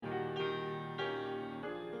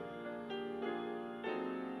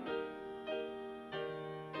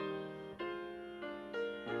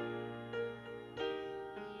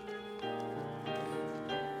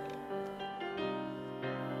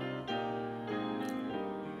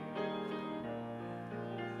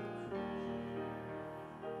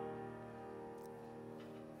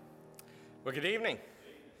Well, good evening.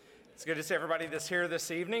 It's good to see everybody that's here this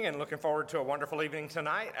evening, and looking forward to a wonderful evening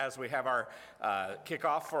tonight as we have our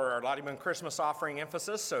kickoff for our Lottie Moon Christmas offering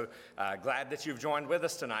emphasis. So glad that you've joined with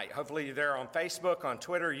us tonight. Hopefully you're there on Facebook, on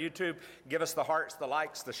Twitter, YouTube. Give us the hearts, the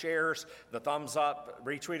likes, the shares, the thumbs up,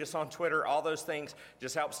 retweet us on Twitter. All those things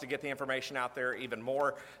just helps to get the information out there even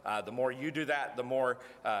more. The more you do that, the more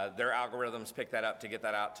their algorithms pick that up to get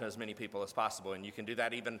that out to as many people as possible. And you can do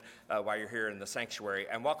that even while you're here in the sanctuary.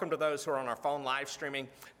 And welcome to those who are on our phone live streaming.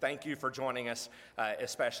 Thank you for joining us,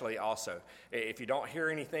 especially also. If you don't hear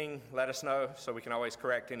anything, let us know so we can always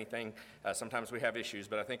correct anything. Sometimes we have issues,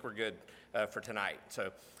 but I think we're good for tonight.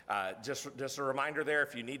 So just a reminder there,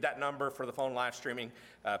 if you need that number for the phone live streaming,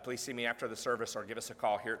 please see me after the service or give us a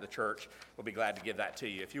call here at the church. We'll be glad to give that to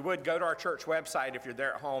you. If you would, go to our church website. If you're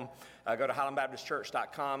there at home, go to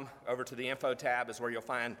highlandbaptistchurch.com. Over to the info tab is where you'll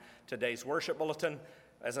find today's worship bulletin.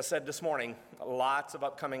 As I said this morning, lots of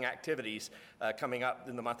upcoming activities coming up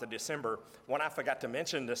in the month of December. One I forgot to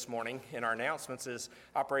mention this morning in our announcements is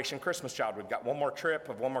Operation Christmas Child. We've got one more trip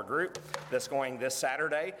of one more group that's going this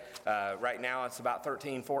Saturday. Right now it's about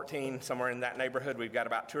 13, 14, somewhere in that neighborhood. We've got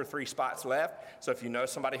about 2 or 3 spots left. So if you know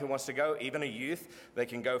somebody who wants to go, even a youth, they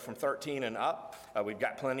can go from 13 and up. We've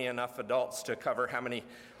got plenty enough adults to cover how many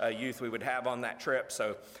youth we would have on that trip.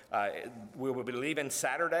 So we will be leaving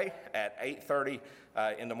Saturday at 8:30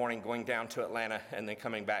 in the morning, going down to Atlanta, and then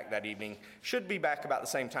coming back that evening. Should be back about the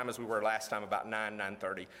same time as we were last time, about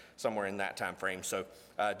 9:30, somewhere in that time frame. So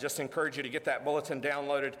just encourage you to get that bulletin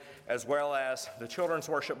downloaded, as well as the children's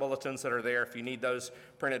worship bulletins that are there. If you need those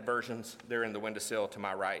printed versions, they're in the windowsill to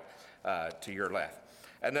my right, to your left.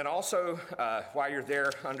 And then also, while you're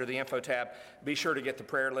there under the info tab, be sure to get the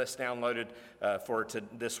prayer list downloaded for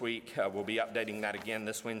this week. We'll be updating that again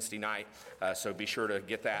this Wednesday night, so be sure to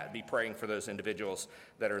get that. Be praying for those individuals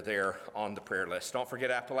that are there on the prayer list. Don't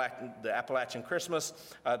forget the Appalachian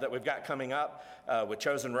Christmas that we've got coming up with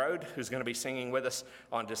Chosen Road, who's going to be singing with us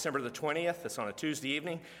on December the 20th. It's on a Tuesday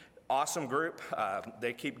evening. Awesome group.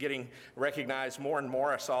 They keep getting recognized more and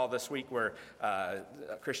more. I saw this week where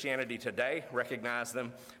Christianity Today recognized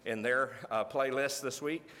them in their playlist this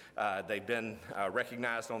week. They've been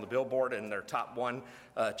recognized on the Billboard in their top 1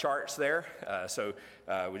 charts there. So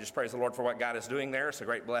we just praise the Lord for what God is doing there. It's a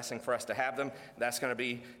great blessing for us to have them. That's going to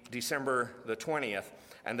be December the 20th.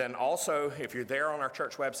 And then also, if you're there on our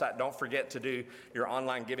church website, don't forget to do your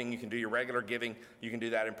online giving. You can do your regular giving. You can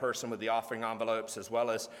do that in person with the offering envelopes, as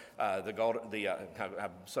well as I'm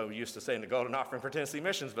so used to saying the golden offering for Tennessee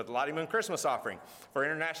missions, but the Lottie Moon Christmas offering for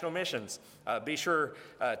international missions. Be sure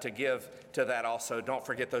to give to that also. Don't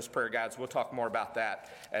forget those prayer guides. We'll talk more about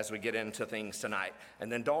that as we get into things tonight.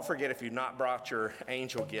 And then don't forget, if you've not brought your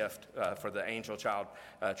angel gift for the angel child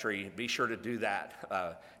tree, be sure to do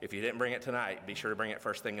that. If you didn't bring it tonight, be sure to bring it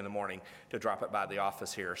first thing in the morning to drop it by the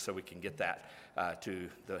office here so we can get that to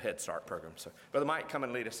the Head Start program. So Brother Mike, come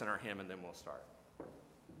and lead us in our hymn, and then we'll start.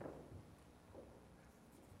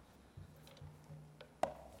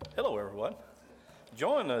 Hello, everyone.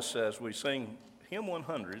 Join us as we sing hymn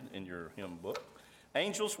 100 in your hymn book.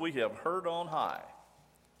 Angels we have heard on high.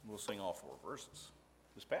 We'll sing all 4 verses.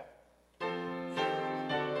 Miss Pat.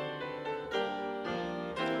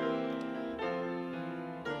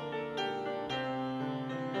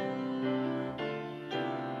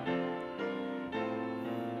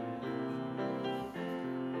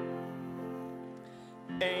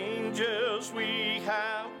 Angels we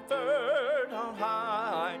have heard on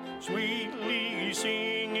high, sweetly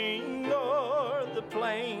singing o'er the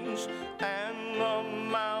plains and the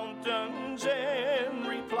mountains in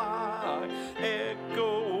reply,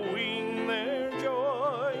 echoing their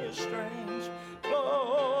joyous strains.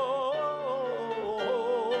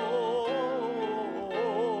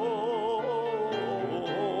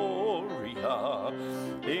 Gloria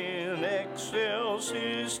in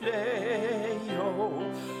excelsis Deo.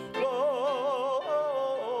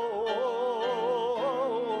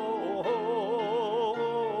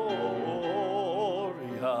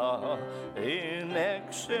 In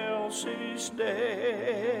excelsis Deo.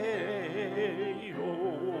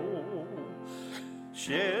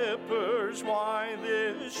 Shepherds, why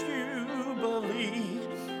this jubilee?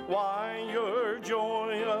 Why your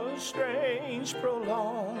joyous strains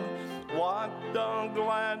prolong? What the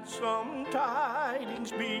gladsome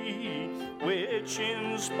tidings be which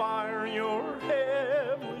inspire your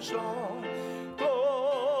heavenly song?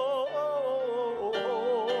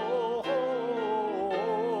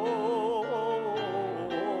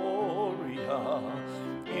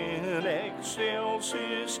 In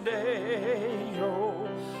excelsis Deo.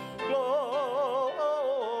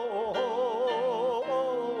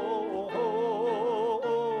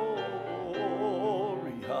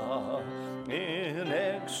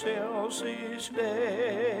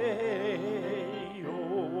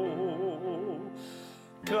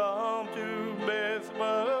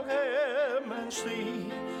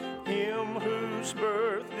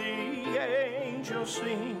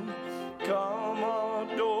 sing. Come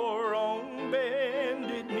adore on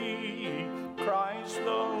bended knee, Christ the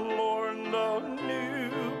Lord, the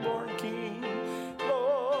newborn King. Gloria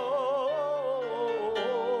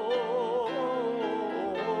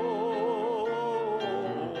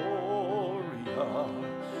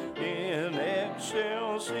in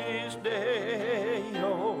excelsis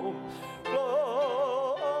Deo.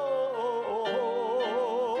 Gloria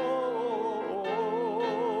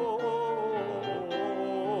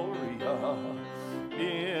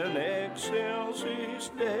in excelsis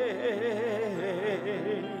Deo.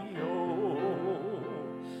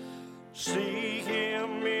 See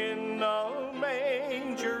him in the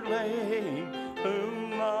manger lay,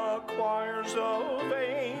 whom the choirs of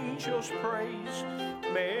angels praise.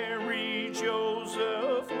 Mary,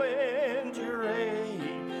 Joseph, lend your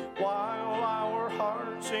aid, while our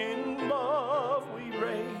hearts in love we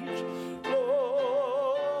raise. Gloria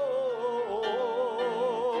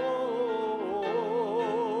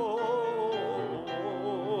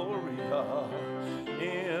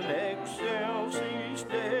in excelsis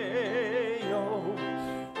Deo.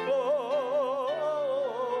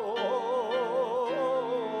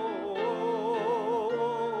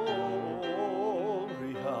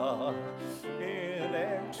 Gloria in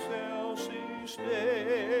excelsis Deo.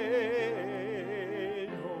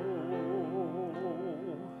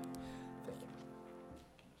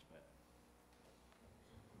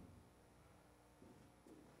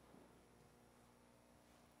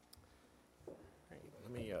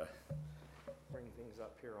 Let me bring things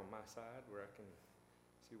up here on my side where I can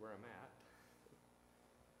see where I'm at.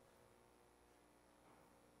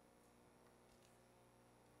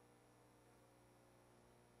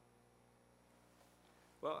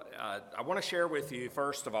 Well, I want to share with you,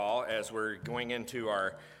 first of all, as we're going into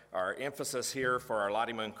our emphasis here for our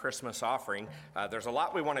Lottie Moon Christmas offering, there's a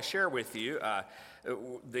lot we want to share with you.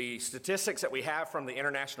 The statistics that we have from the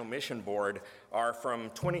International Mission Board are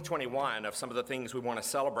from 2021 of some of the things we want to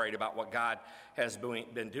celebrate about what God has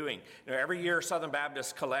been doing. You know, every year, Southern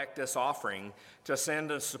Baptists collect this offering to send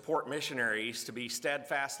and support missionaries to be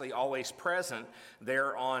steadfastly always present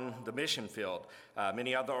there on the mission field.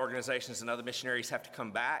 Many other organizations and other missionaries have to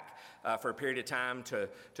come back for a period of time to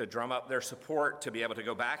drum up their support to be able to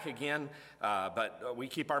go back again. But we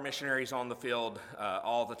keep our missionaries on the field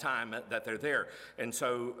all the time that they're there. And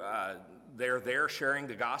so they're there sharing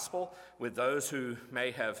the gospel with those who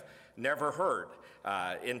may have never heard.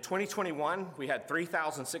 In 2021, we had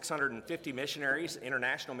 3,650 missionaries,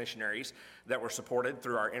 international missionaries, that were supported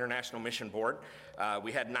through our International Mission Board.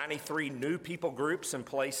 We had 93 new people groups and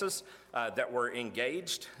places that were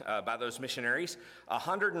engaged by those missionaries,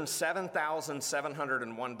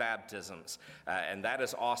 107,701 baptisms, and that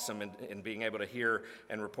is awesome in being able to hear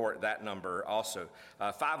and report that number also.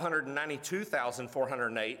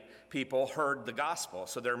 592,408 people heard the gospel,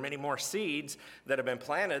 so there are many more seeds that have been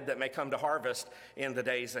planted that may come to harvest in the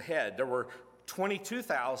days ahead. There were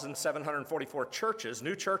 22,744 churches,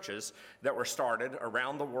 new churches, that were started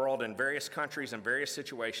around the world in various countries and various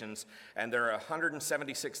situations, and there are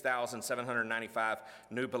 176,795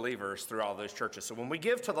 new believers through all those churches. So when we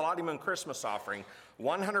give to the Lottie Moon Christmas offering,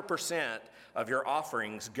 100% of your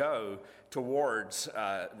offerings go towards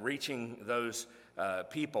reaching those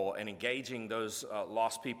people and engaging those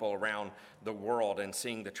lost people around the world and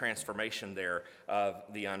seeing the transformation there of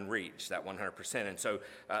the unreached, that 100%. And so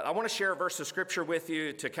I want to share a verse of scripture with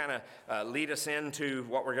you to kind of lead us into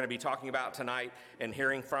what we're going to be talking about tonight and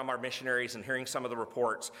hearing from our missionaries and hearing some of the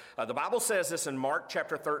reports. The Bible says this in Mark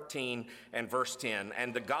chapter 13 and verse 10,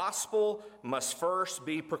 "And the gospel must first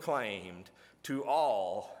be proclaimed to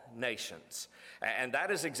all nations." And that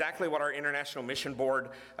is exactly what our International Mission Board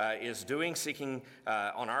is doing, seeking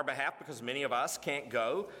on our behalf, because many of us can't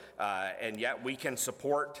go, and yet we can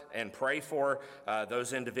support and pray for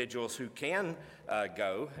those individuals who can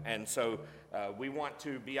go. And so we want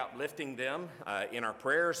to be uplifting them in our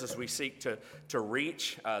prayers as we seek to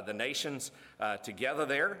reach the nations together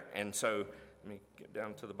there. And so let me get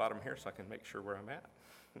down to the bottom here so I can make sure where I'm at.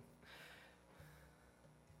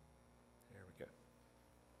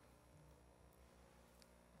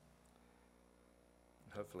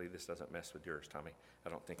 Hopefully this doesn't mess with yours, Tommy. I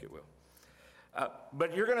don't think it will.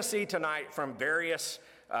 But you're going to see tonight from various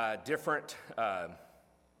different,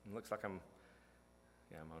 looks like I'm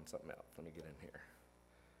on something else. Let me get in here.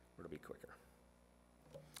 It'll be quicker.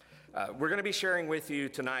 We're going to be sharing with you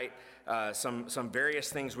tonight some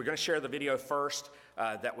various things. We're going to share the video first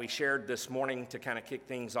that we shared this morning to kind of kick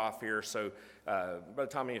things off here. So, Brother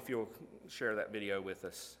Tommy, if you'll share that video with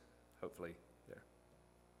us, hopefully.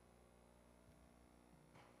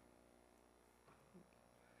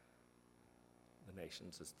 The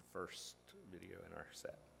Nations is the first video in our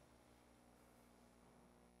set.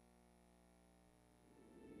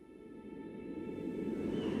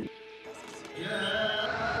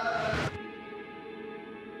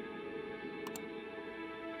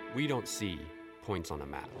 We don't see points on a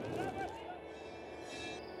map.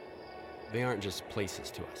 They aren't just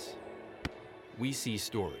places to us. We see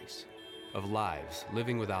stories of lives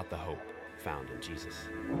living without the hope found in Jesus.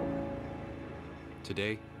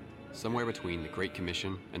 Today, somewhere between the Great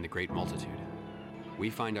Commission and the Great Multitude, we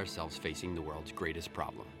find ourselves facing the world's greatest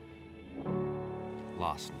problem: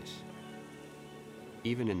 lostness.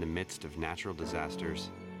 Even in the midst of natural disasters,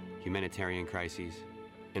 humanitarian crises,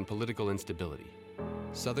 and political instability,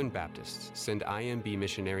 Southern Baptists send IMB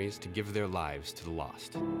missionaries to give their lives to the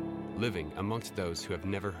lost, living amongst those who have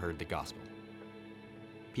never heard the gospel.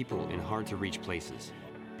 People in hard-to-reach places,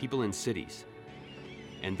 people in cities,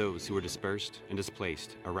 and those who are dispersed and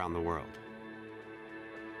displaced around the world.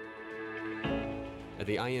 At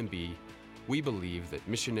the IMB, we believe that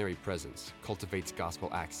missionary presence cultivates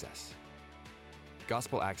gospel access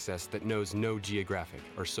that knows no geographic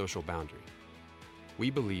or social boundary.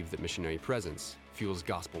 We believe that missionary presence fuels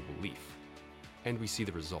gospel belief, and we see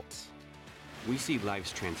the results. We see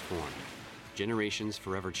lives transformed, generations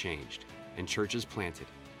forever changed, and churches planted.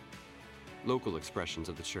 Local expressions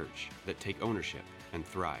of the church that take ownership and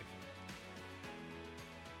thrive.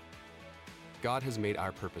 God has made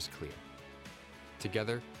our purpose clear.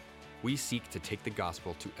 Together, we seek to take the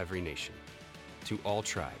gospel to every nation, to all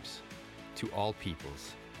tribes, to all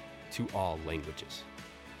peoples, to all languages.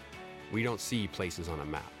 We don't see places on a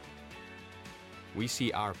map. We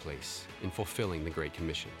see our place in fulfilling the Great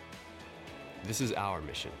Commission. This is our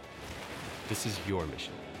mission. This is your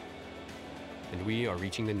mission. And we are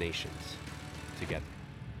reaching the nations together.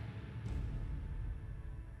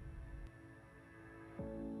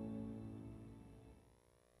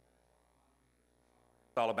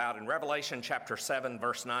 All about in Revelation chapter 7,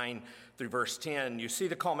 verse 9 through verse 10, you see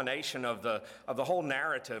the culmination of the whole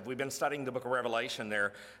narrative. We've been studying the book of Revelation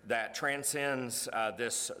there that transcends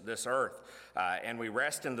this earth. And we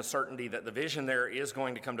rest in the certainty that the vision there is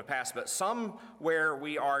going to come to pass. But somewhere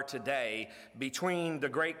we are today between the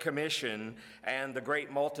Great Commission and the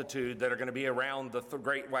great multitude that are going to be around the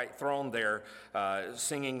great white throne there,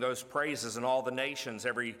 singing those praises, and all the nations,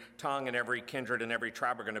 every tongue and every kindred and every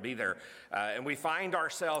tribe are going to be there. And we find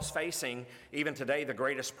ourselves facing, even today, the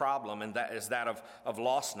greatest problem, and that is that of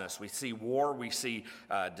lostness. We see war, we see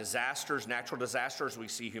disasters, natural disasters, we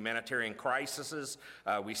see humanitarian crises,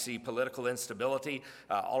 we see political instability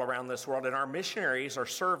all around this world, and our missionaries are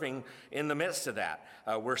serving in the midst of that.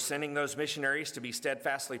 We're sending those missionaries to be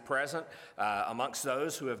steadfastly present amongst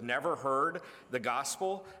those who have never heard the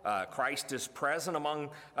gospel. Christ is present among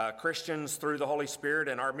Christians through the Holy Spirit,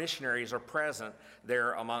 and our missionaries are present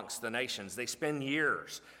there amongst the nations. They spend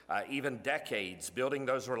years, even decades, building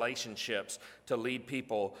those relationships to lead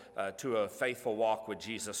people to a faithful walk with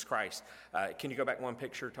Jesus Christ. Can you go back one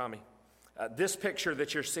picture, Tommy? This picture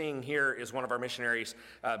that you're seeing here is one of our missionaries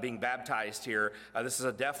being baptized here. This is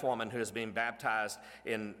a deaf woman who is being baptized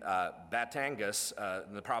in Batangas,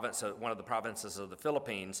 in the province, one of the provinces of the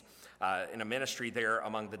Philippines, in a ministry there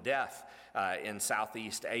among the deaf in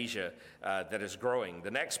Southeast Asia that is growing. The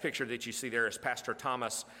next picture that you see there is Pastor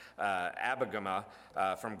Thomas Abagama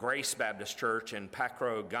from Grace Baptist Church in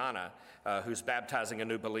Pakro, Ghana, who's baptizing a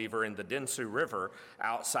new believer in the Densu River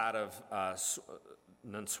outside of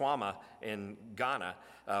Nsawama in Ghana.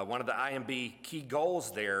 One of the IMB key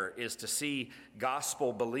goals there is to see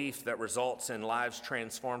gospel belief that results in lives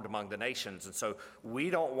transformed among the nations. And so we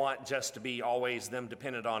don't want just to be always them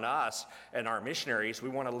dependent on us and our missionaries. We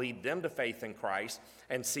want to lead them to faith in Christ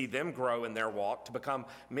and see them grow in their walk to become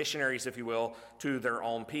missionaries, if you will, to their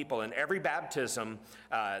own people. And every baptism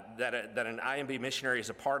that an IMB missionary is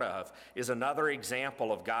a part of is another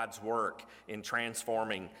example of God's work in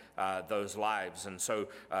transforming those lives. And so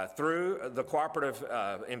through the cooperative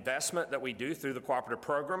investment that we do through the cooperative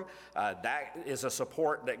program, that is a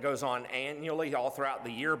support that goes on annually all throughout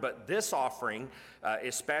the year. But this offering,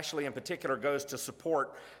 especially in particular, goes to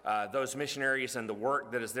support those missionaries and the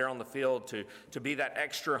work that is there on the field to be that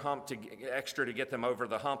extra to get them over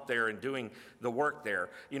the hump there and doing the work there.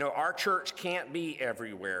 You know, our church can't be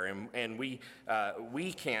everywhere, and we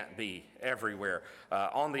can't be everywhere.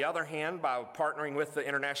 On the other hand, by partnering with the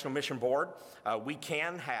International Mission Board, we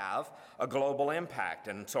can have a global impact. impact.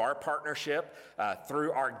 And so our partnership,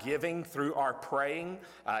 through our giving, through our praying,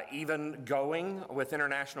 even going with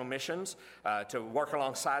international missions to work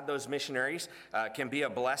alongside those missionaries, can be a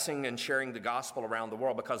blessing in sharing the gospel around the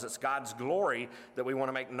world, because it's God's glory that we want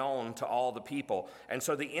to make known to all the people. And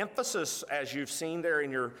so the emphasis, as you've seen there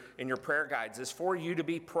in your prayer guides, is for you to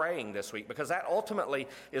be praying this week, because that ultimately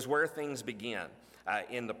is where things begin.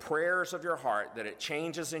 In the prayers of your heart, that it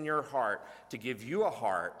changes in your heart to give you a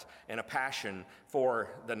heart and a passion for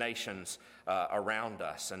the nations around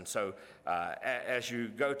us. And so as you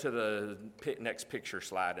go to the next picture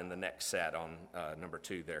slide in the next set on number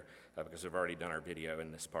 2 there, because we've already done our video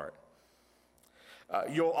in this part.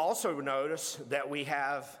 You'll also notice that we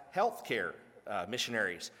have healthcare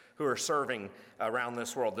missionaries who are serving around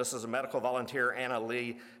this world. This is a medical volunteer, Anna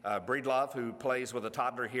Lee Breedlove, who plays with a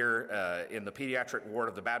toddler here in the pediatric ward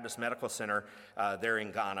of the Baptist Medical Center there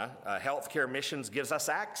in Ghana. Healthcare Missions gives us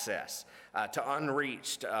access to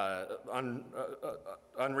unreached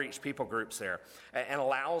people groups there, and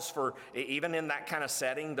allows for, even in that kind of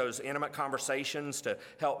setting, those intimate conversations to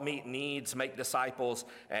help meet needs, make disciples,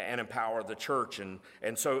 and empower the church. And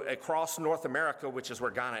so across North America, which is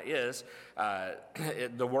where Ghana is,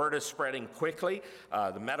 the word is spreading quickly.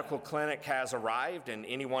 The medical clinic has arrived, and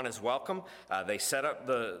anyone is welcome. They set up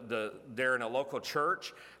there in a local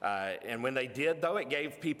church, and when they did, though, it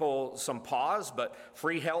gave people some pause, but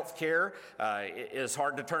free health care is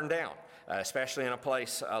hard to turn down, especially in a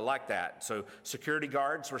place like that. So security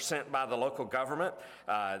guards were sent by the local government.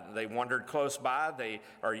 They wandered close by. They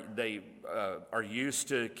are used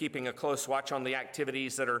to keeping a close watch on the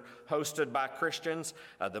activities that are hosted by Christians.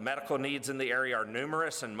 The medical needs in the area are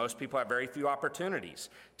numerous, and most people have very few opportunities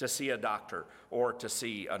to see a doctor or to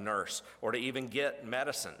see a nurse or to even get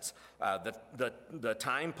medicines. The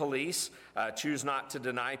time police choose not to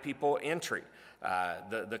deny people entry.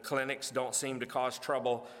 The clinics don't seem to cause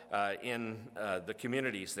trouble in the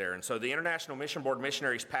communities there. And so the International Mission Board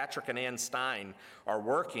missionaries Patrick and Ann Stein are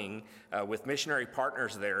working with missionary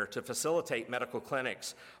partners there to facilitate medical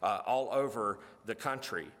clinics all over the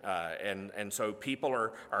country. And so people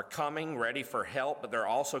are coming ready for help, but they're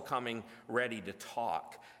also coming ready to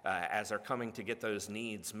talk as they're coming to get those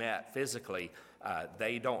needs met physically.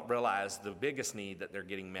 They don't realize the biggest need that they're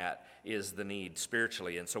getting met is the need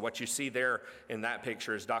spiritually. And so what you see there in that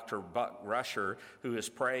picture is Dr. Buck Rusher, who is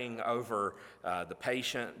praying over the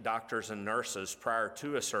patient, doctors, and nurses prior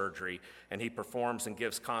to a surgery, and he performs and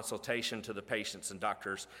gives consultation to the patients and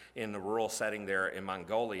doctors in the rural setting there in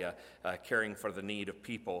Mongolia, caring for the need of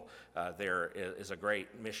people. There is a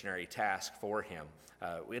great missionary task for him.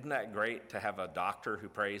 Isn't that great to have a doctor who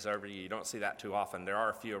prays over you? You don't see that too often. There are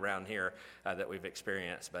a few around here that we've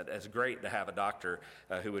experienced, but it's great to have a doctor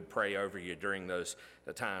who would pray over you during those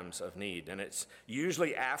times of need. And it's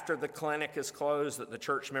usually after the clinic is closed that the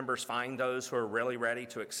church members find those who are really ready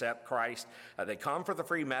to accept Christ. They come for the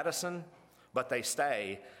free medicine, but they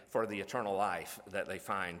stay for the eternal life that they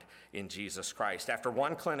find in Jesus Christ. After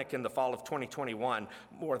one clinic in the fall of 2021,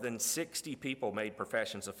 more than 60 people made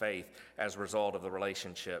professions of faith as a result of the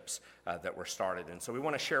relationships that were started. And so we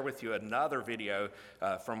want to share with you another video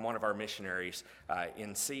from one of our missionaries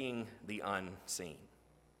in Seeing the Unseen.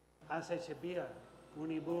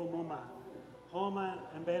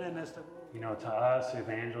 You know, to us,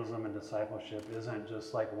 evangelism and discipleship isn't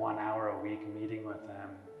just like 1 hour a week meeting with them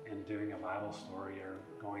and doing a Bible story or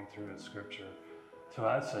going through a scripture. To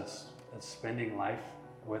us, it's spending life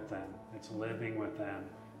with them. It's living with them,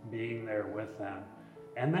 being there with them,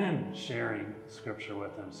 and then sharing scripture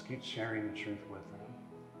with them, sharing the truth with them.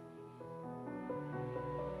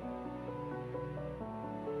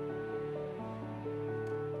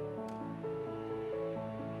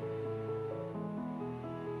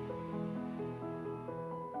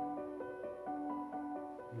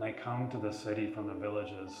 When they come to the city from the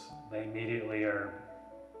villages, they immediately are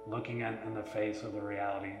looking in the face of the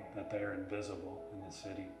reality that they are invisible in the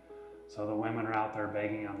city. So the women are out there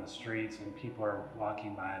begging on the streets, and people are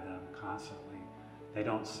walking by them constantly. They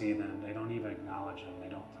don't see them, they don't even acknowledge them, they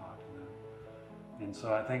don't talk to them. And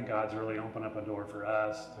so I think God's really opened up a door for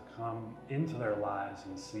us to come into their lives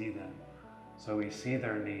and see them. So we see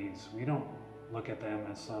their needs. We don't look at them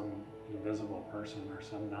as some invisible person or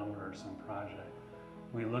some number or some project.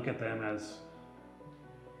 We look at them as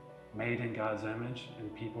made in God's image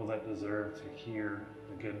and people that deserve to hear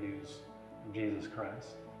the good news of Jesus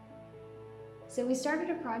Christ. So we started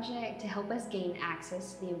a project to help us gain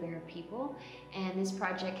access to the Embera people, and this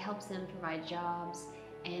project helps them provide jobs,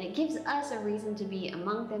 and it gives us a reason to be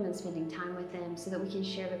among them and spending time with them so that we can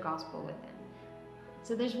share the gospel with them.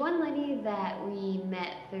 So there's one lady that we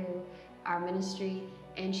met through our ministry,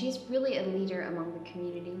 and she's really a leader among the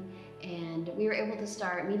community. And we were able to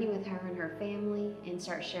start meeting with her and her family and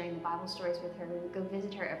start sharing the Bible stories with her. We would go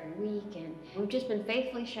visit her every week, and we've just been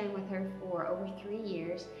faithfully sharing with her for over 3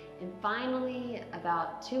 years. And finally,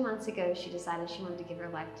 about 2 months ago, she decided she wanted to give her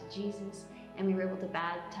life to Jesus, and we were able to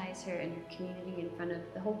baptize her in her community, in front of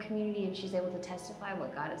the whole community, and she's able to testify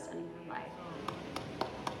what God has done in her life.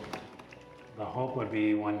 The hope would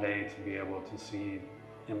be one day to be able to see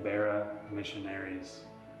Embera missionaries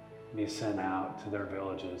be sent out to their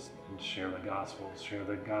villages and share the gospel, share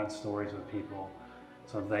the God stories with people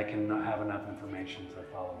so they can have enough information to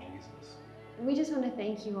follow Jesus. And we just want to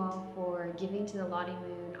thank you all for giving to the Lottie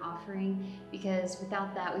Moon offering, because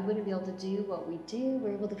without that, we wouldn't be able to do what we do.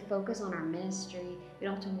 We're able to focus on our ministry. We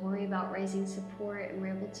don't have to worry about raising support, and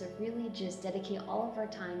we're able to really just dedicate all of our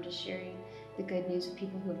time to sharing the good news with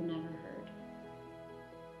people who have never heard.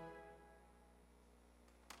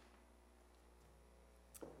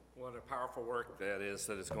 What a powerful work that is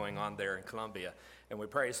going on there in Colombia. And we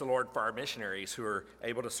praise the Lord for our missionaries who are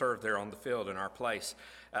able to serve there on the field in our place.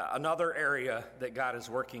 Another area that God is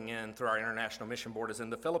working in through our International Mission Board is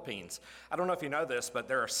in the Philippines. I don't know if you know this, but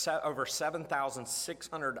there are over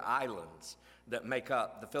 7,600 islands that make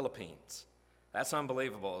up the Philippines. That's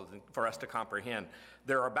unbelievable for us to comprehend.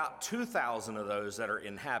 There are about 2,000 of those that are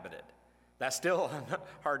inhabited. That's still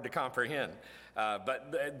hard to comprehend.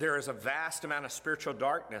 But there is a vast amount of spiritual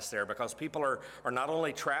darkness there, because people are not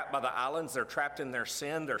only trapped by the islands, they're trapped in their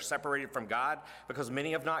sin, they're separated from God, because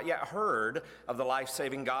many have not yet heard of the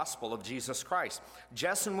life-saving gospel of Jesus Christ.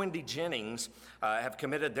 Jess and Wendy Jennings have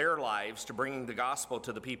committed their lives to bringing the gospel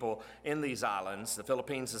to the people in these islands. The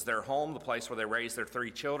Philippines is their home, the place where they raise their 3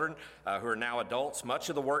 children who are now adults. Much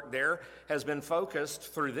of the work there has been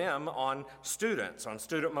focused through them on students, on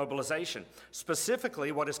student mobilization,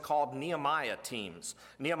 specifically what is called Nehemiah teams.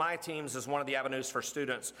 Nehemiah teams is one of the avenues for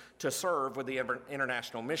students to serve with the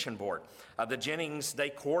International Mission Board. The Jennings, they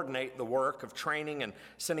coordinate the work of training and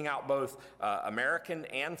sending out both American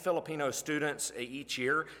and Filipino students each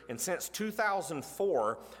year. And since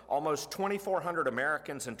 2004, almost 2,400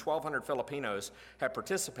 Americans and 1,200 Filipinos have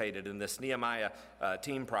participated in this Nehemiah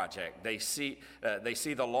team project. They see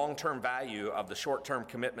the long-term value of the short-term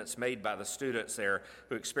commitments made by the students there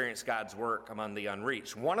who experience God's work among the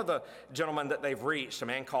unreached. One of the gentlemen that they've reached, a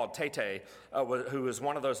man called Tete, who was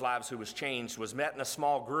one of those lives who was changed, was met in a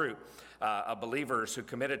small group of believers who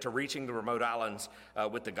committed to reaching the remote islands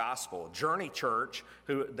with the gospel. Journey Church,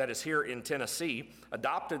 that is here in Tennessee,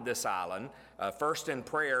 adopted this island, first in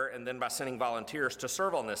prayer and then by sending volunteers to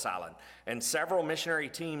serve on this island. And several missionary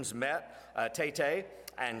teams met Tete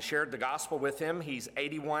and shared the gospel with him. He's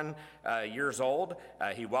 81 years old.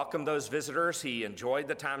 He welcomed those visitors. He enjoyed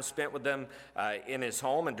the time spent with them in his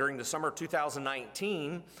home. And during the summer of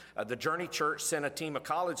 2019, the Journey Church sent a team of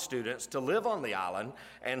college students to live on the island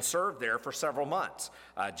and serve there for several months.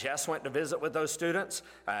 Jess went to visit with those students,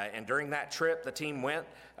 and during that trip, the team went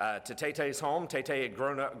to Tete's home. Tete had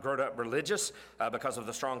grown up religious because of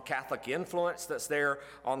the strong Catholic influence that's there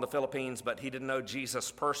on the Philippines, but he didn't know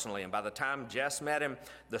Jesus personally. And by the time Jess met him,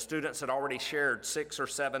 the students had already shared 6 or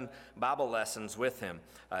 7 Bible lessons with him.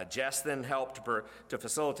 Jess then helped to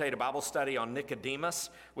facilitate a Bible study on Nicodemus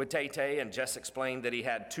with Tete, and Jess explained that he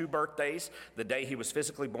had 2 birthdays, the day he was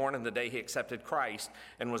physically born and the day he accepted Christ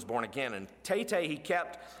and was born again. And Tete, he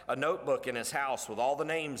kept a notebook in his house with all the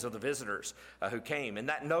names of the visitors who came. In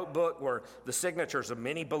that notebook were the signatures of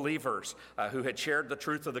many believers who had shared the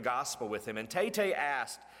truth of the gospel with him. And Tete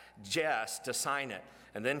asked Jess to sign it.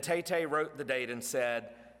 And then Tete wrote the date and said,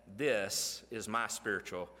 "This is my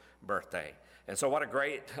spiritual birthday." And so what a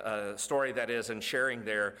great story that is in sharing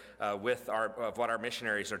there of what our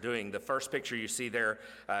missionaries are doing. The first picture you see there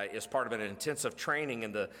is part of an intensive training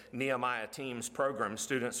in the Nehemiah Teams program,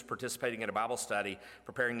 students participating in a Bible study,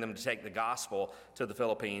 preparing them to take the gospel to the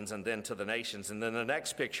Philippines and then to the nations. And then the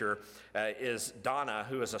next picture is Donna,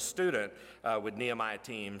 who is a student with Nehemiah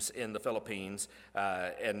Teams in the Philippines,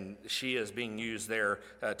 and she is being used there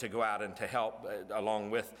to go out and to help along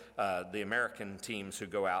with the American teams who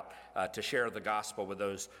go out to share the gospel with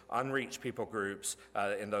those unreached people groups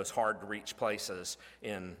in those hard-to-reach places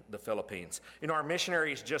in the Philippines. You know, our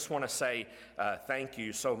missionaries just want to say thank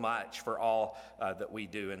you so much for all that we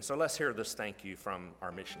do. And so let's hear this thank you from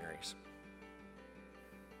our missionaries.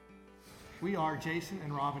 We are Jason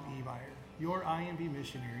and Robin Ebeyer, your IMB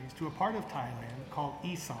missionaries to a part of Thailand called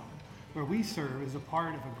Isan, where we serve as a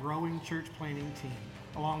part of a growing church planting team,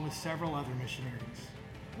 along with several other missionaries.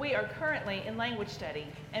 We are currently in language study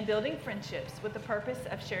and building friendships with the purpose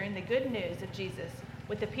of sharing the good news of Jesus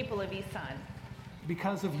with the people of Isan.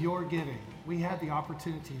 Because of your giving, we had the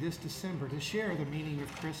opportunity this December to share the meaning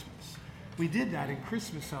of Christmas. We did that in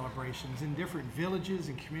Christmas celebrations in different villages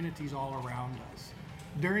and communities all around us.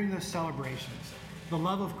 During those celebrations, the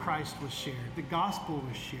love of Christ was shared, the gospel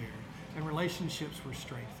was shared, and relationships were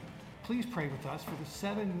strengthened. Please pray with us for the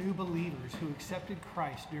 7 new believers who accepted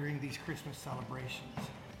Christ during these Christmas celebrations.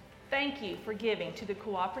 Thank you for giving to the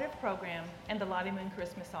cooperative program and the Lottie Moon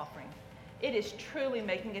Christmas offering. It is truly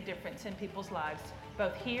making a difference in people's lives,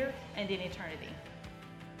 both here and in eternity.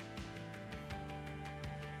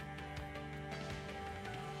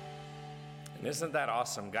 And isn't that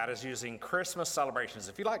awesome? God is using Christmas celebrations.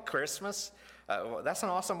 If you like Christmas, that's an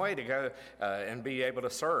awesome way to go and be able to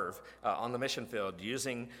serve on the mission field,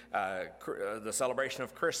 using the celebration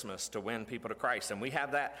of Christmas to win people to Christ. And we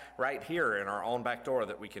have that right here in our own back door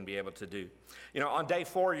that we can be able to do. You know, on day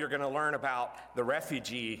 4, you're going to learn about the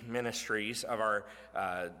refugee ministries of our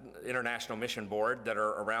International Mission Board that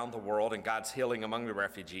are around the world and God's healing among the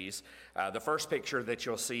refugees. The first picture that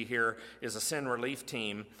you'll see here is a sin relief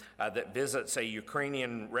team that visits a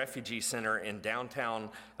Ukrainian refugee center in downtown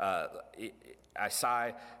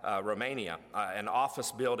Isai, Romania. An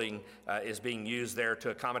office building is being used there to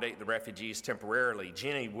accommodate the refugees temporarily.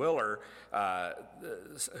 Jenny Willer,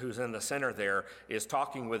 who's in the center there, is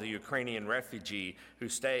talking with a Ukrainian refugee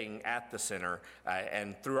who's staying at the center.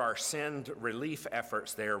 And through our send relief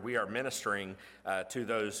efforts there, we are ministering to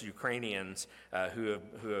those Ukrainians who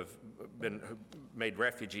have been made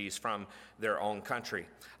refugees from their own country.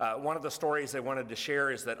 One of the stories they wanted to share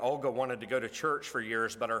is that Olga wanted to go to church for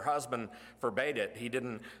years, but her husband forbade it. He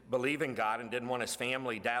didn't believe in God and didn't want his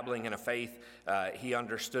family dabbling in a faith he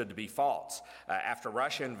understood to be false. After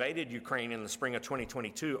Russia invaded Ukraine in the spring of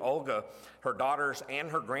 2022, Olga, her daughters, and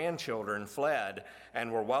her grandchildren fled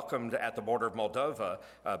and were welcomed at the border of Moldova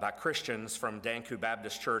by Christians from Danku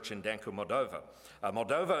Baptist Church in Danku, Moldova.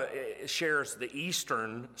 Moldova shares the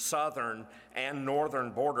eastern, southern, and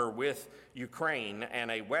northern border with Ukraine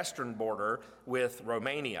and a western border with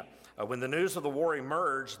Romania. When the news of the war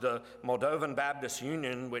emerged, the Moldovan Baptist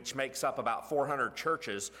Union, which makes up about 400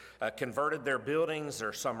 churches, converted their buildings,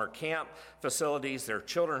 their summer camp facilities, their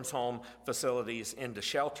children's home facilities into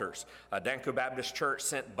shelters. Danku Baptist Church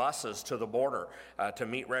sent buses to the border to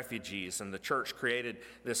meet refugees, and the church created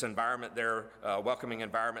this environment there, welcoming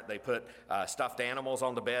environment. They put stuffed animals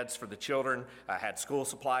on the beds for the children, had school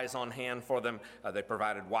supplies on hand for them. They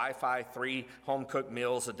provided Wi-Fi, 3 home-cooked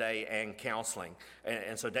meals a day, and counseling.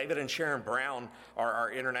 And so David and Sharon Brown are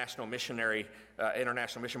our International Mission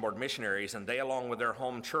Board missionaries, and they, along with their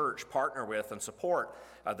home church, partner with and support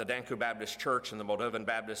the Danku Baptist Church and the Moldovan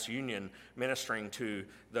Baptist Union, ministering to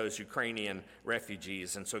those Ukrainian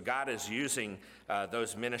refugees. And so God is using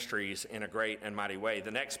those ministries in a great and mighty way.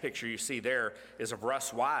 The next picture you see there is of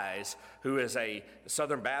Russ Wise, who is a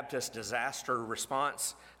Southern Baptist disaster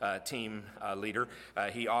response team leader.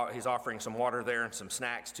 He's offering some water there and some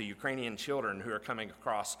snacks to Ukrainian children who are coming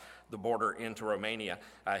across the border into Romania.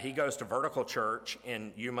 He goes to Vertical Church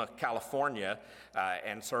in Yuma, California,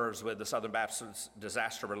 and serves with the Southern Baptist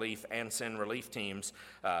Disaster Relief and Sin Relief teams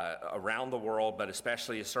around the world, but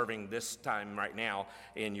especially is serving this time right now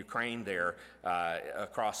in Ukraine there,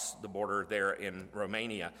 across the border there in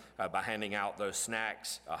Romania, by handing out those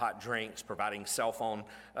snacks, hot drinks, providing cell phone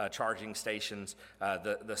charging stations.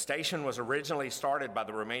 The station was originally started by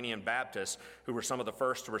the Romanian Baptists, who were some of the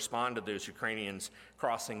first to respond to those Ukrainians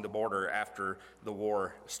crossing the border after the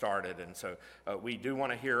war started. And so we do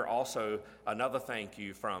want to hear also another thank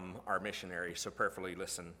you from our missionaries, so prayerfully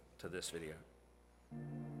listen to this video.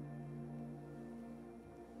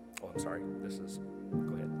 Oh, I'm sorry, go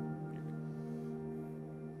ahead.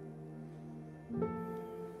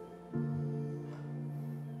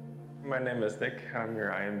 My name is Nick. I'm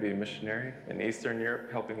your IMB missionary in Eastern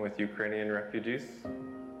Europe, helping with Ukrainian refugees.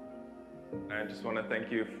 I just want to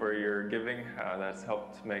thank you for your giving. That's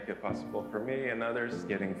helped make it possible for me and others,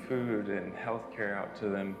 getting food and health care out to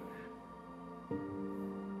them.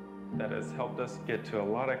 That has helped us get to a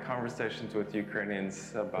lot of conversations with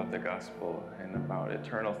Ukrainians about the gospel and about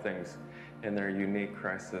eternal things in their unique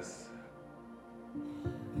crisis.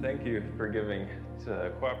 Thank you for giving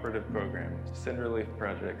to cooperative programs, Sin Relief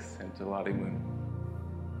projects, and to Lottie Moon.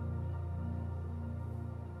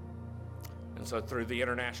 And so through the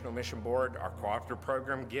International Mission Board, our cooperative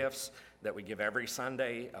program gifts, that we give every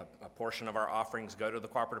Sunday. A portion of our offerings go to the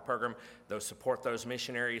cooperative program. Those support those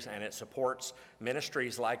missionaries, and it supports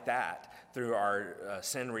ministries like that through our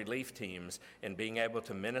sin relief teams in being able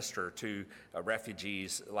to minister to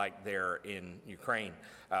refugees like there in Ukraine.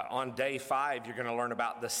 On day 5, you're going to learn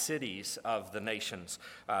about the cities of the nations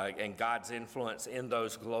and God's influence in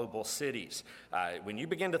those global cities. When you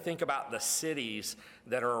begin to think about the cities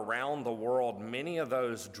that are around the world, many of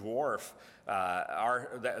those dwarf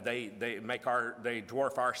they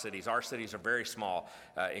dwarf our cities. Our cities are very small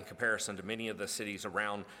in comparison to many of the cities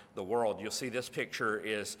around the world. You'll see this picture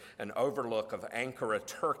is an overlook of Ankara,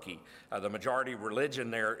 Turkey. The majority religion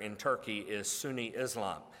there in Turkey is Sunni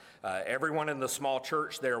Islam. Everyone in the small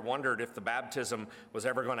church there wondered if the baptism was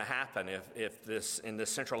ever going to happen, if this in this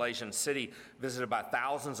Central Asian city visited by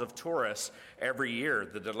thousands of tourists every year.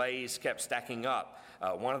 The delays kept stacking up.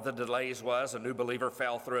 One of the delays was a new believer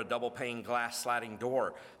fell through a double-pane glass sliding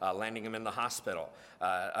door, landing him in the hospital.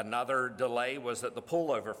 Another delay was that the pool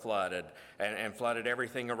overflooded and flooded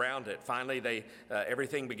everything around it. Finally,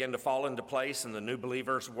 everything began to fall into place, and the new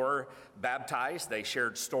believers were baptized. They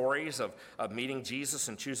shared stories of meeting Jesus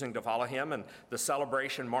and choosing to follow him, and the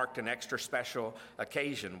celebration marked an extra special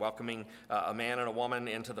occasion, welcoming a man and a woman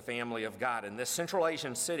into the family of God. In this Central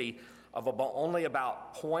Asian city of only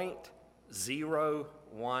about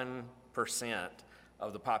 0.01%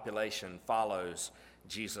 of the population follows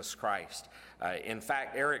Jesus Christ. In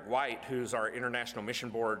fact, Eric White, who's our International Mission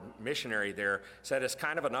Board missionary there, said it's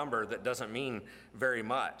kind of a number that doesn't mean very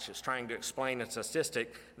much. It's trying to explain a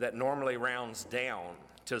statistic that normally rounds down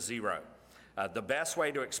to 0. The best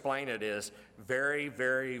way to explain it is very,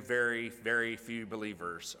 very, very, very few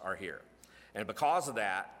believers are here. And because of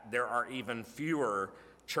that, there are even fewer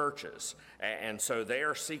churches. And so they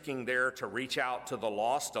are seeking there to reach out to the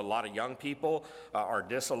lost. A lot of young people are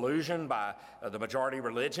disillusioned by the majority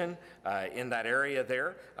religion in that area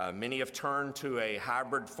there. Many have turned to a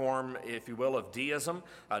hybrid form, if you will, of deism,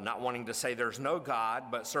 not wanting to say there's no God,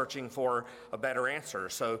 but searching for a better answer.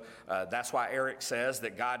 So that's why Eric says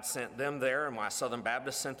that God sent them there and why Southern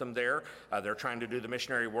Baptist sent them there. They're trying to do the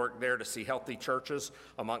missionary work there to see healthy churches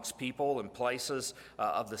amongst people and places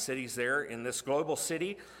of the cities there. In this global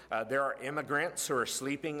city, there are immigrants who are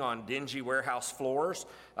sleeping on dingy warehouse floors.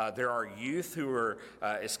 There are youth who are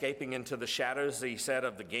escaping into the shadows, he said,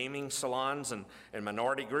 of the gaming salons and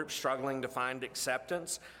minority groups struggling to find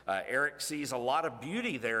acceptance. Eric sees a lot of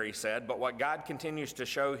beauty there, he said, but what God continues to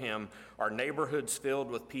show him are neighborhoods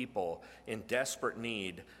filled with people in desperate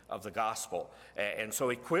need of the gospel. And so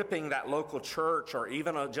equipping that local church or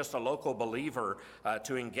even just a local believer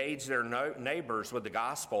to engage their neighbors with the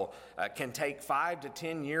gospel can take 5 to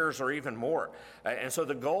 10 years or even more. And so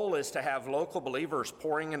the goal is to have local believers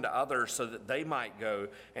pouring into others so that they might go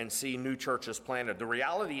and see new churches planted. The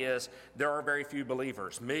reality is there are very few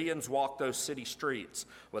believers. Millions walk those city streets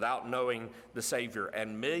without knowing the Savior.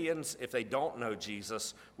 And millions, if they don't know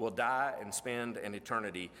Jesus, will die and spend an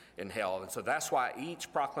eternity in hell. And so that's why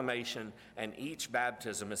each proclamation and each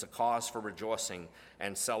baptism is a cause for rejoicing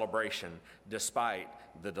and celebration despite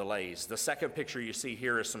the delays. The second picture you see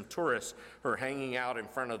here is some tourists who are hanging out in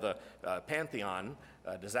front of the Pantheon.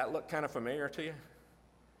 Does that look kind of familiar to you?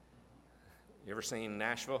 You ever seen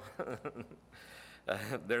Nashville?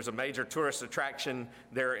 There's a major tourist attraction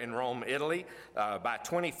there in Rome, Italy. By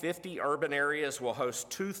 2050, urban areas will host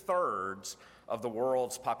 2/3 of the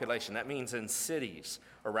world's population. That means in cities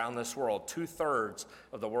around this world, 2/3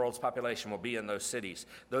 of the world's population will be in those cities.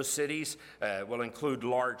 Those cities will include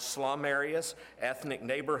large slum areas, ethnic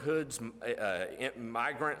neighborhoods,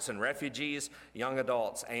 migrants and refugees, young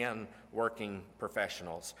adults, and working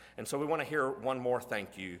professionals. And so we want to hear one more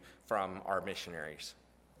thank you from our missionaries.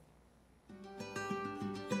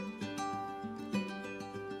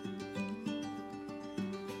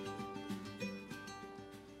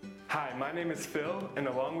 Hi, my name is Phil, and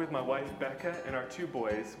along with my wife Becca and our 2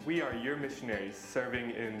 boys, we are your missionaries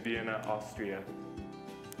serving in Vienna, Austria.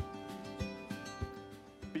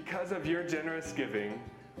 Because of your generous giving,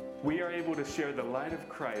 we are able to share the light of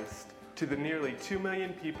Christ to the nearly 2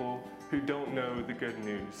 million people who don't know the good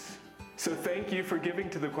news. So thank you for giving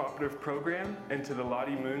to the cooperative program and to the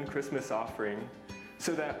Lottie Moon Christmas offering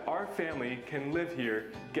so that our family can live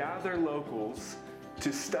here, gather locals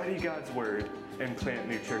to study God's Word and plant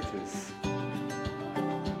new churches.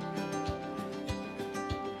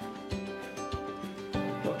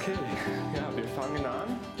 Okay, ja, wir fangen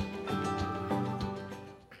an.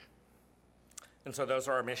 And so those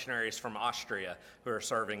are our missionaries from Austria who are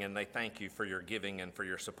serving, and they thank you for your giving and for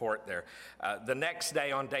your support there. The next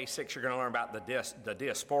day, on day 6, you're going to learn about the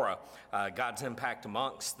diaspora, God's impact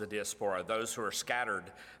amongst the diaspora, those who are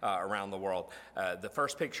scattered around the world. The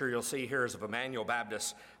first picture you'll see here is of Emmanuel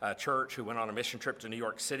Baptist Church, who went on a mission trip to New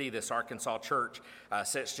York City. This Arkansas church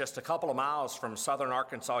sits just a couple of miles from Southern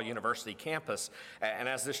Arkansas University campus. And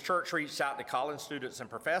as this church reached out to college students and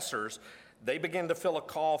professors, they began to feel a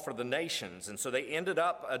call for the nations. And so they ended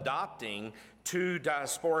up adopting 2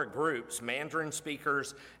 diaspora groups, Mandarin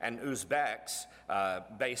speakers and Uzbeks,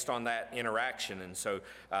 based on that interaction. And so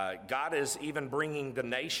God is even bringing the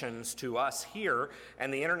nations to us here,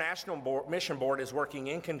 and the International Mission Board is working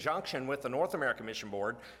in conjunction with the North American Mission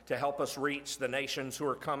Board to help us reach the nations who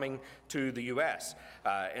are coming to the U.S.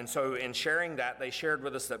 And so in sharing that, they shared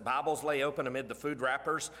with us that Bibles lay open amid the food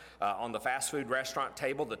wrappers on the fast food restaurant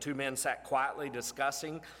table. The 2 men sat quietly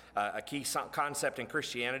discussing a key concept in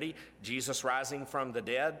Christianity, Jesus rising from the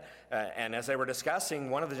dead. And as they were discussing,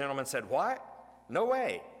 one of the gentlemen said, "What? No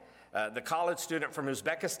way." The college student from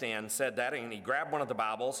Uzbekistan said that, and he grabbed one of the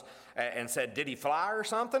Bibles and said, "Did he fly or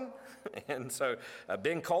something?" And so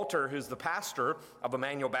Ben Coulter, who's the pastor of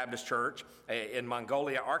Emmanuel Baptist Church in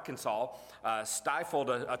Mongolia, Arkansas, stifled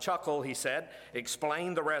a chuckle, he said,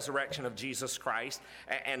 explained the resurrection of Jesus Christ,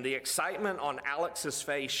 and the excitement on Alex's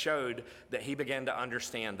face showed that he began to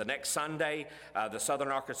understand. The next Sunday, the Southern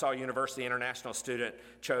Arkansas University international student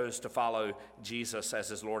chose to follow Jesus as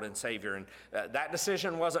his Lord and Savior. And that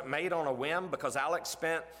decision wasn't made on a whim, because Alex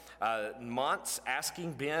spent months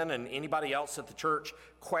asking Ben and anybody else at the church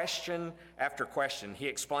question after question. He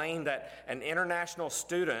explained that an international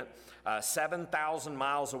student 7,000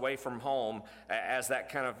 miles away from home, as that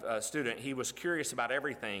kind of student, he was curious about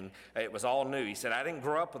everything. It was all new. He said, "I didn't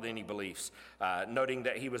grow up with any beliefs," noting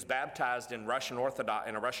that he was baptized in a Russian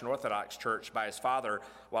Orthodox church by his father,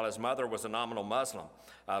 while his mother was a nominal Muslim.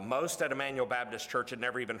 Most at Emmanuel Baptist Church had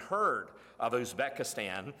never even heard of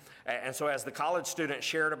Uzbekistan. And so as the college student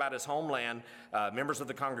shared about his homeland, members of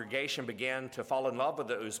the congregation began to fall in love with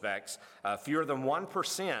the Uzbeks. Fewer than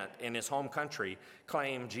 1% in his home country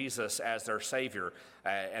claimed Jesus as their Savior.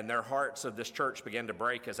 And their hearts of this church began to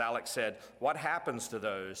break as Alex said, "What happens to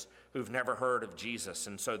those who've never heard of Jesus?"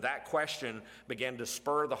 And so that question began to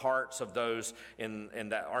spur the hearts of those in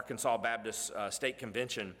that Arkansas Baptist State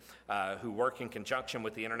Convention who work in conjunction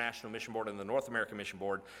with the International Mission Board and the North American Mission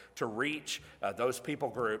Board to reach those people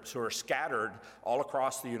groups who are scattered all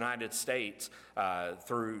across the United States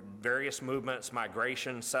through various movements,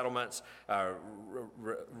 migration, settlements,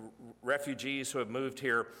 refugees who have moved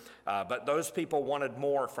here. But those people wanted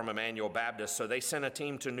more from Emmanuel Baptist, so they sent a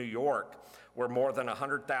team to New York, where more than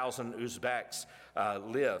 100,000 Uzbeks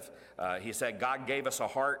live. He said, "God gave us a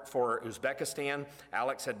heart for Uzbekistan."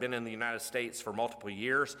 Alex had been in the United States for multiple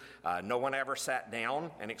years. No one ever sat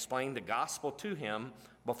down and explained the gospel to him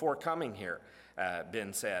before coming here,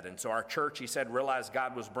 Ben said. And so our church, he said, realized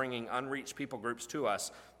God was bringing unreached people groups to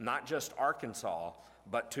us, not just Arkansas,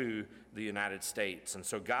 but to the United States. And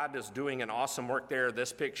so God is doing an awesome work there.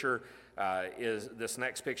 This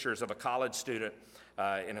next picture is of a college student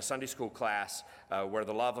in a Sunday school class where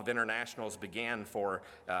the love of internationals began for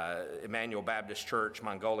Emmanuel Baptist Church,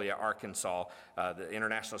 Mongolia, Arkansas. The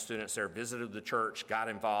international students there visited the church, got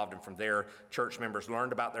involved, and from there, church members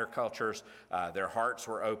learned about their cultures. Their hearts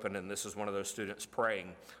were open, and this is one of those students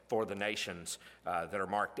praying for the nations that are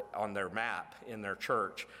marked on their map in their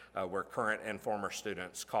church, where current and former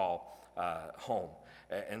students call home.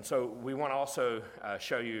 And so we want to also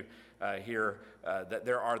show you here that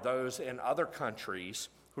there are those in other countries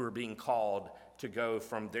who are being called to go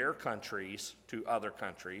from their countries to other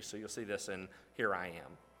countries. So you'll see this in Here I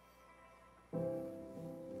Am.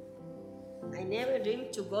 I never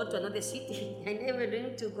dreamed to go to another city. I never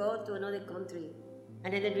dreamed to go to another country. I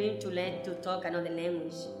never dreamed to learn to talk another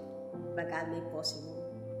language, but God made possible.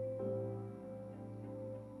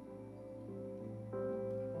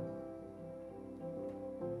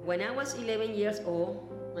 When I was 11 years old,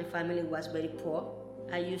 my family was very poor.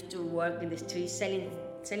 I used to work in the street selling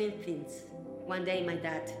things. One day my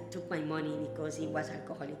dad took my money because he was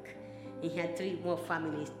alcoholic. He had 3 more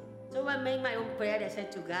families. So I made my own prayer. I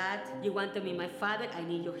said to God, "You want to be my father? I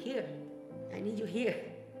need you here. I need you here."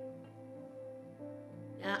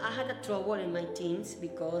 I had a trouble in my teens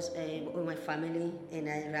because of my family, and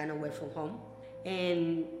I ran away from home.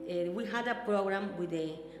 And we had a program with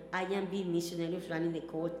the IMB missionaries running the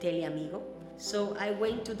call Tele Amigo. So I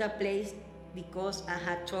went to that place because I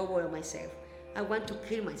had trouble with myself. I want to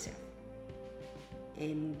kill myself.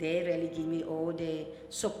 And they really give me all the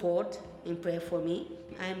support and pray for me.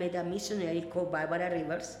 I met a missionary called Barbara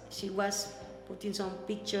Rivers. She was putting some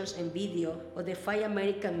pictures and video of the 5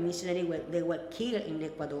 American missionaries that were killed in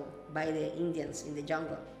Ecuador by the Indians in the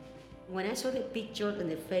jungle. When I saw the picture and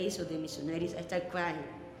the face of the missionaries, I started crying.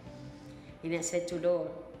 And I said to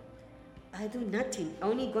Lord, I do nothing,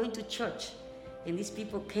 only going to church. And these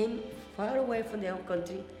people came far away from their own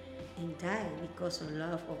country and died because of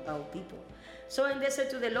love of our people. So I said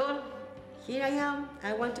to the Lord, here I am,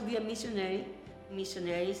 I want to be a missionary.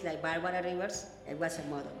 Missionaries like Barbara Rivers, it was a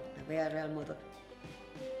model, a very real model.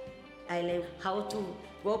 I learned how to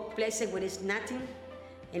go places where it's nothing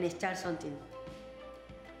and start something.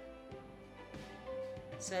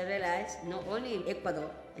 So I realized not only in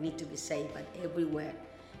Ecuador I need to be saved, but everywhere.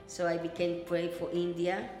 So I began praying for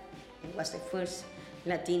India. I was the first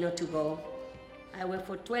Latino to go. I went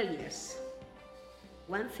for 12 years.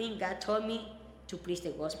 One thing God told me to preach the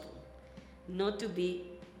gospel, not to be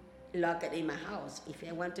locked in my house. If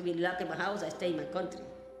I want to be locked in my house, I stay in my country.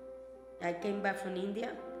 I came back from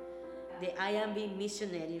India. The IMB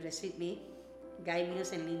missionary received me, Guy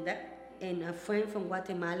Minos and Linda, and a friend from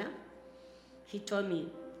Guatemala. He told me,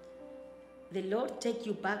 the Lord take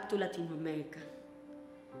you back to Latin America,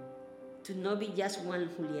 to not be just one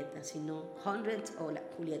Julieta, sino hundreds of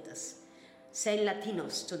Julietas. Send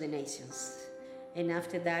Latinos to the nations. And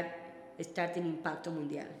after that, starting Impacto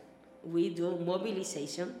Mundial. We do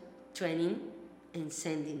mobilization, training, and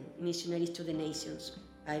sending missionaries to the nations.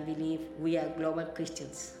 I believe we are global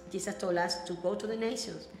Christians. Jesus told us to go to the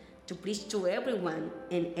nations, to preach to everyone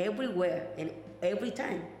and everywhere and every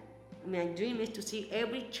time. My dream is to see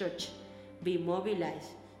every church be mobilized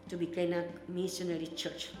to become a missionary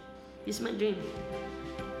church. This is my dream.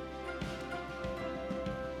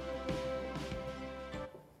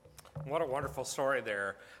 What a wonderful story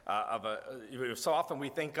there. So often we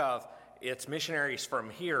think of it's missionaries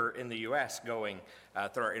from here in the U.S. going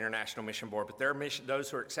through our International Mission Board, but there are those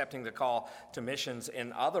who are accepting the call to missions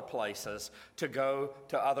in other places to go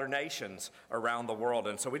to other nations around the world.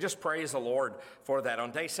 And so we just praise the Lord for that.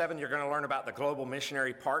 On day 7, you're going to learn about the global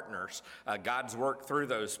missionary partners, God's work through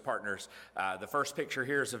those partners. The first picture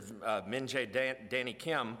here is of Minjae Danny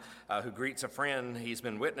Kim, who greets a friend he's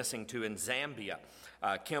been witnessing to in Zambia.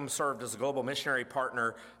 Kim served as a global missionary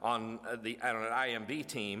partner on an IMB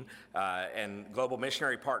team, and global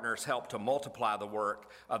missionary partners help to multiply the work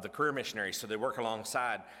of the career missionaries, so they work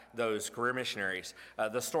alongside those career missionaries.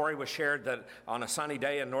 The story was shared that on a sunny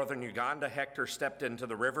day in northern Uganda, Hector stepped into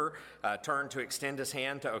the river, turned to extend his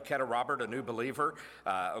hand to Oketa Robert, a new believer.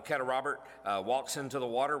 Oketa Robert walks into the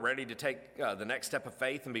water ready to take the next step of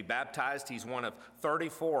faith and be baptized. He's one of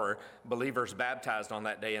 34 believers baptized on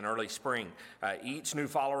that day in early spring. Each new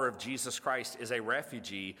follower of Jesus Christ is a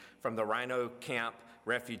refugee from the Rhino Camp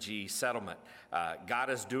refugee settlement. God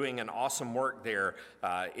is doing an awesome work there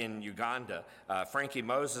in Uganda. Frankie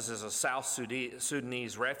Moses is a South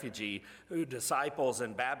Sudanese refugee who disciples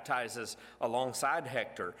and baptizes alongside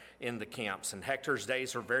Hector in the camps. And Hector's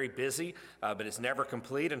days are very busy, but it's never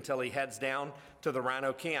complete until he heads down to the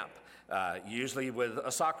Rhino Camp. Usually with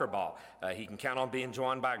a soccer ball. He can count on being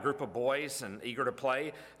joined by a group of boys and eager to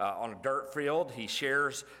play on a dirt field. He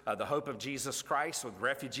shares the hope of Jesus Christ with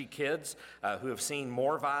refugee kids who have seen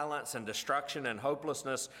more violence and destruction and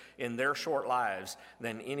hopelessness in their short lives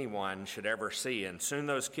than anyone should ever see. And soon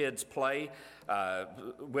those kids play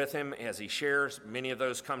with him as he shares. Many of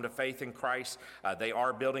those come to faith in Christ. They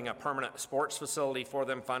are building a permanent sports facility for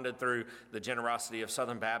them funded through the generosity of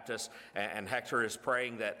Southern Baptist, and Hector is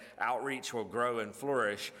praying that outreach will grow and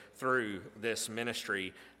flourish through this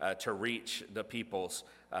ministry to reach the peoples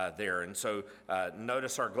there. And so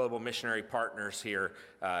notice our global missionary partners here.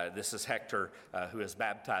 This is Hector who is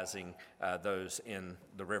baptizing those in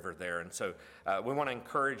the river there. And so we want to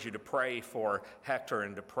encourage you to pray for Hector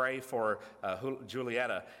and to pray for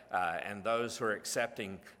Julieta and those who are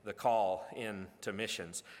accepting the call into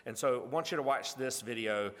missions. And so I want you to watch this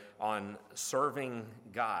video on serving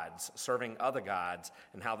gods, serving other gods,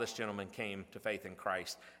 and how this gentleman came to faith in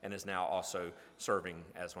Christ and is now also serving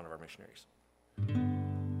as one of our missionaries.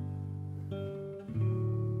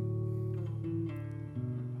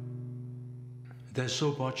 There's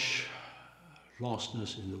so much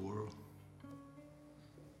lostness in the world.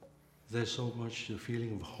 There's so much the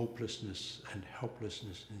feeling of hopelessness and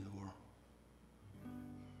helplessness in the world.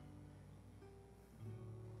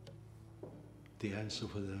 The answer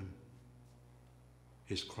for them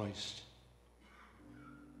is Christ.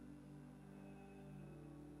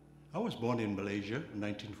 I was born in Malaysia in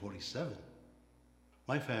 1947.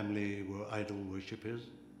 My family were idol worshippers.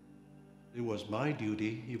 It was my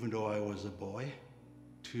duty, even though I was a boy,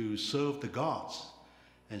 to serve the gods.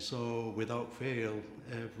 And so, without fail,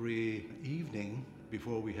 every evening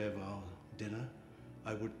before we have our dinner.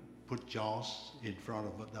 I would put jars in front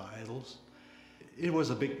of the idols. It was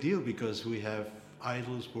a big deal because we have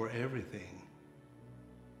idols for everything.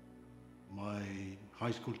 My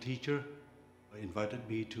high school teacher invited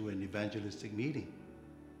me to an evangelistic meeting.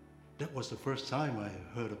 That was the first time I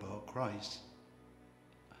heard about Christ.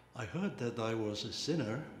 I heard that I was a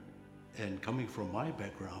sinner, and coming from my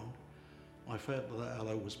background, I felt that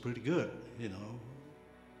I was pretty good, you know.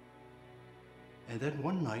 And then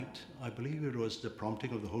one night, I believe it was the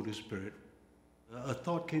prompting of the Holy Spirit, a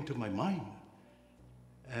thought came to my mind,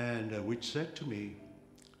 and which said to me,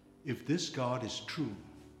 if this God is true,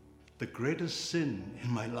 the greatest sin in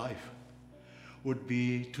my life would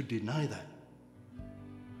be to deny that.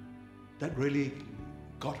 That really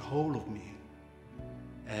got hold of me.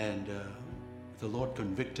 And the Lord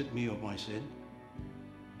convicted me of my sin.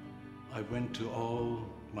 I went to all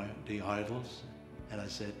the idols and I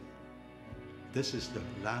said, this is the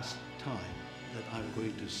last time that I'm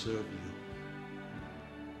going to serve you.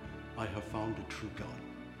 I have found the true God.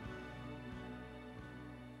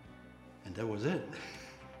 And that was it.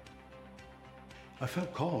 I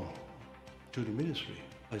felt called to the ministry.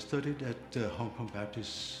 I studied at Hong Kong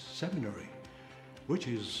Baptist Seminary, which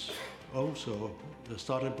is also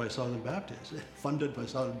started by Southern Baptists, funded by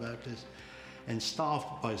Southern Baptists, and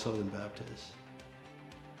staffed by Southern Baptists.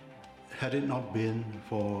 Had it not been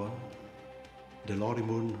for the Lottie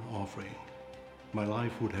Moon offering, my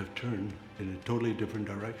life would have turned in a totally different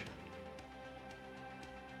direction.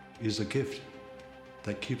 It's a gift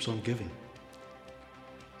that keeps on giving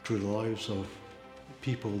through the lives of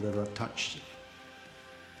people that are touched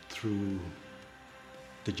through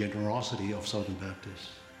the generosity of Southern Baptists.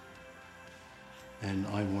 And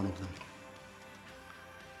I'm one of them,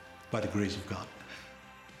 by the grace of God.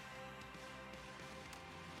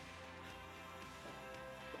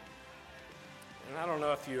 And I don't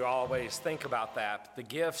know if you always think about that, but the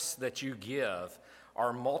gifts that you give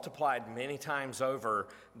are multiplied many times over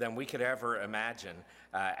than we could ever imagine.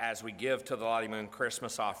 As we give to the Lottie Moon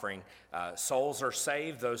Christmas offering, souls are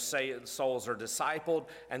saved, those souls are discipled,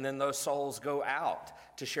 and then those souls go out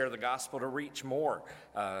to share the gospel, to reach more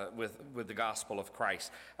with the gospel of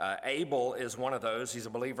Christ. Abel is one of those. He's a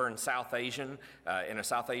believer in a South Asian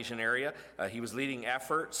area. He was leading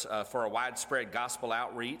efforts for a widespread gospel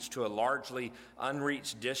outreach to a largely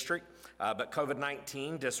unreached district. But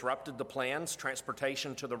COVID-19 disrupted the plans.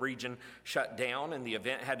 Transportation to the region shut down and the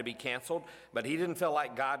event had to be canceled. But he didn't feel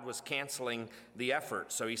like God was canceling the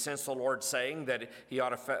effort. So he sensed the Lord saying that he ought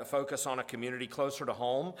to focus on a community closer to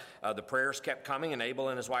home. The prayers kept coming, and Abel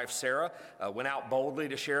and his wife Sarah went out boldly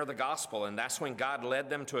to share the gospel. And that's when God led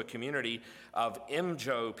them to a community of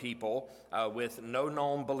Mjo people with no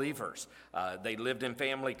known believers. They lived in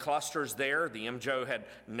family clusters there. The Mjo had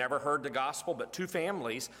never heard the gospel, but two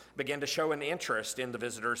families began to show an interest in the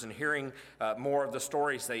visitors and hearing more of the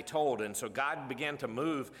stories they told. And so God began to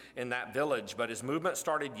move in that village, but his movement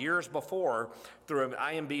started years before through an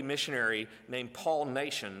IMB missionary named Paul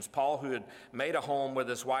Nations. Paul, who had made a home with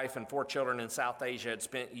his wife and 4 children in South Asia, had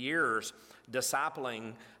spent years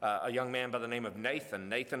discipling a young man by the name of Nathan.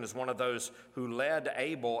 Nathan is one of those who led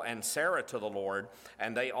Abel and Sarah to the Lord,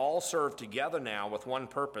 and they all serve together now with one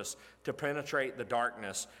purpose: to penetrate the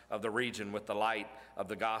darkness of the region with the light of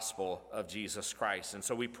the gospel of Jesus Christ. And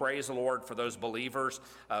so we praise the Lord for those believers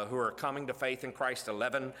who are coming to faith in Christ.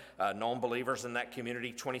 11 known believers in that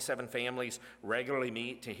community. 27 families regularly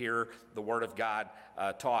meet to hear the word of God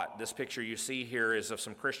taught. This picture you see here is of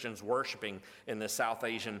some Christians worshiping in the South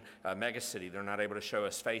Asian megacity. They're not able to show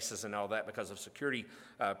us faces and all that because of security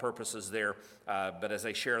purposes there, but as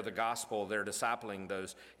they share the gospel, they're discipling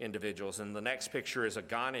those individuals. And the next picture is a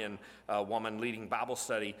Ghanaian woman leading Bible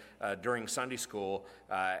study during Sunday school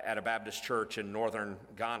at a Baptist church in northern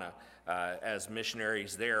Ghana, as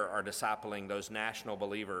missionaries there are discipling those national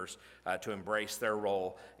believers to embrace their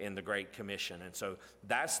role in the Great Commission. And so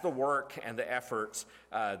that's the work and the efforts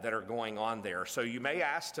that are going on there. So you may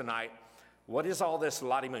ask tonight, what is all this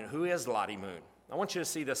Lottie Moon? Who is Lottie Moon? I want you to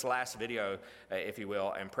see this last video, if you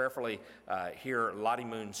will, and prayerfully hear Lottie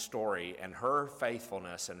Moon's story and her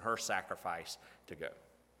faithfulness and her sacrifice to go.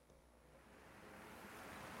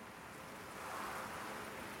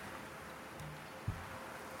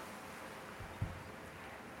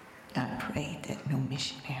 I pray that no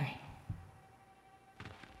missionary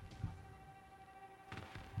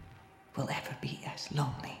will ever be as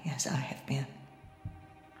lonely as I have been.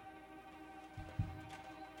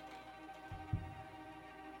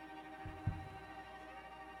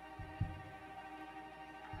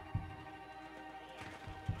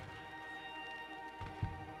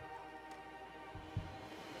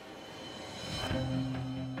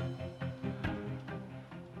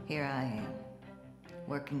 Here I am,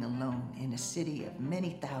 working alone in a city of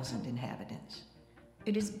many thousand inhabitants.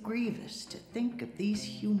 It is grievous to think of these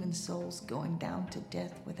human souls going down to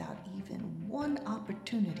death without even one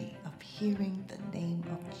opportunity of hearing the name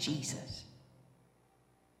of Jesus.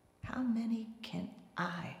 How many can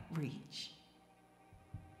I reach?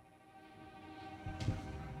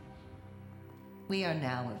 We are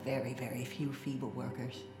now a very, very few feeble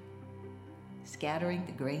workers, scattering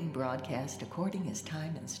the grain broadcast according as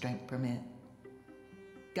time and strength permit.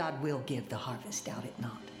 God will give the harvest, doubt it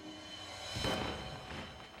not.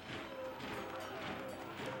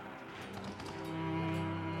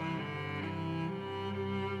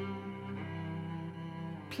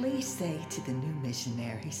 Please say to the new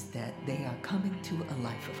missionaries that they are coming to a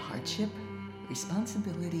life of hardship,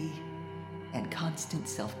 responsibility, and constant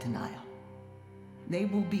self-denial. They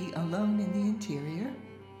will be alone in the interior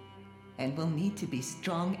and will need to be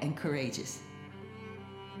strong and courageous.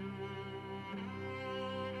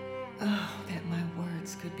 Oh, that my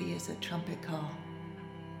words could be as a trumpet call,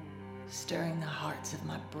 stirring the hearts of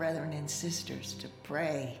my brethren and sisters to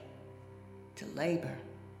pray, to labor,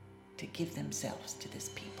 to give themselves to this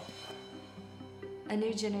people. A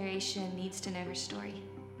new generation needs to know her story.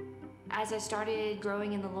 As I started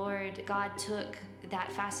growing in the Lord, God took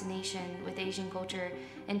that fascination with Asian culture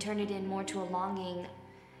and turned it in more to a longing.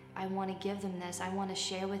 I want to give them this. I want to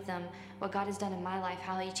share with them what God has done in my life,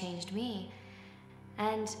 how He changed me.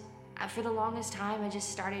 And for the longest time, I just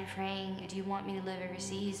started praying, do you want me to live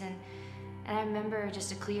overseas? And I remember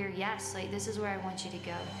just a clear yes, like, this is where I want you to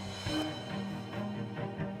go.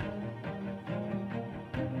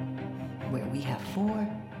 Where we have 4,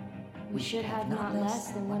 we should have not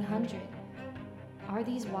less than 100. Are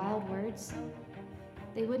these wild words?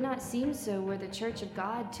 They would not seem so were the Church of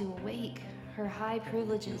God to awake her high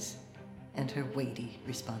privileges and her weighty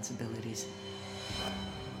responsibilities.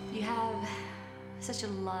 You have such a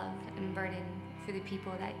love and burden for the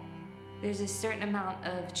people that there's a certain amount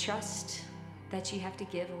of trust that you have to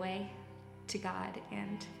give away to God,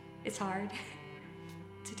 and it's hard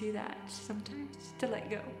to do that sometimes, to let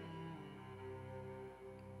go.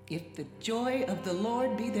 If the joy of the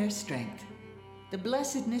Lord be their strength, the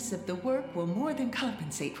blessedness of the work will more than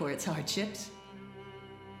compensate for its hardships.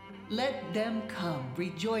 Let them come,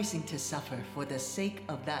 rejoicing to suffer for the sake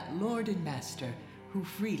of that Lord and Master who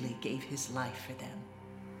freely gave his life for them.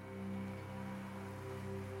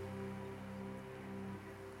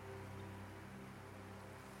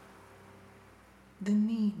 The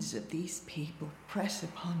needs of these people press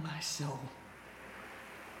upon my soul,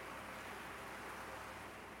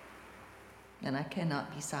 and I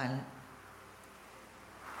cannot be silent.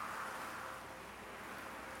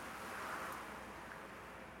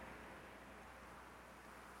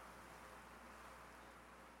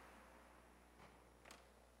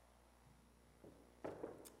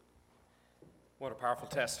 What a powerful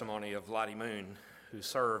testimony of Lottie Moon, who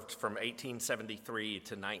served from 1873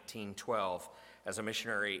 to 1912 as a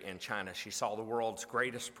missionary in China. She saw the world's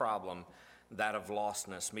greatest problem, that of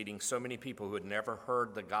lostness. Meeting so many people who had never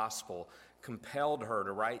heard the gospel compelled her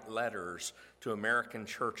to write letters to American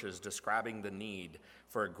churches describing the need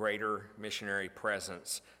for a greater missionary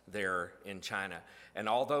presence there in China. And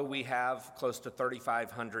although we have close to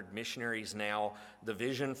 3,500 missionaries now, the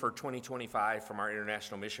vision for 2025 from our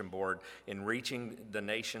International Mission Board in reaching the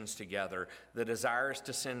nations together, the desire is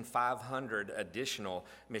to send 500 additional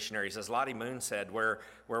missionaries. As Lottie Moon said, where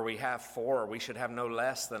we have 4, we should have no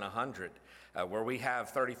less than 100. Where we have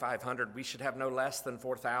 3,500, we should have no less than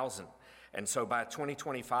 4,000. And so by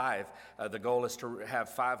 2025, the goal is to have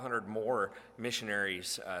 500 more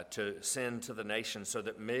missionaries to send to the nation so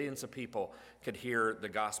that millions of people could hear the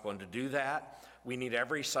gospel. And to do that, we need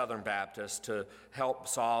every Southern Baptist to help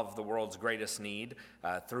solve the world's greatest need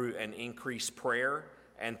through an increased prayer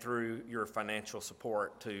and through your financial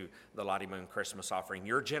support to the Lottie Moon Christmas offering.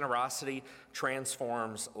 Your generosity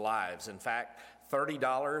transforms lives. In fact,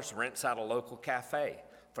 $30 rents out a local cafe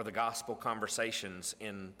for the gospel conversations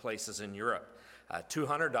in places in Europe.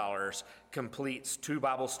 $200 completes 2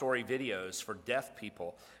 Bible story videos for deaf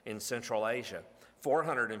people in Central Asia.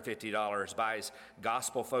 $450 buys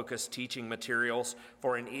gospel-focused teaching materials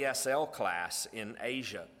for an ESL class in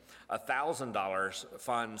Asia. $1,000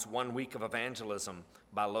 funds 1 week of evangelism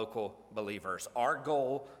by local believers. Our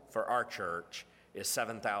goal for our church is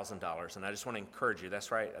 $7,000, and I just want to encourage you. That's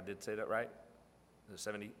right, I did say that right?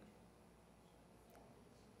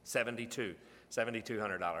 72.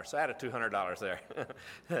 $7,200. So add a $200 there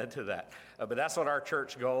to that. But that's what our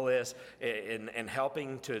church goal is in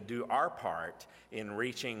helping to do our part in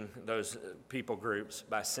reaching those people groups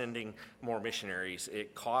by sending more missionaries.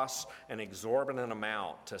 It costs an exorbitant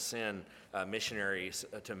amount to send missionaries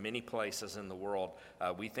to many places in the world.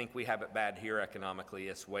 We think we have it bad here economically.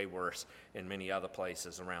 It's way worse in many other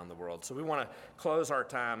places around the world. So we want to close our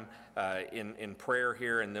time in prayer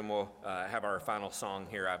here, and then we'll have our final song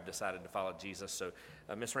here, I've Decided to Follow Jesus. So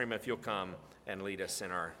Miss Rima, if you'll come and lead us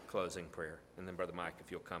in our closing prayer. And then Brother Mike,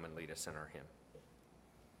 if you'll come and lead us in our hymn.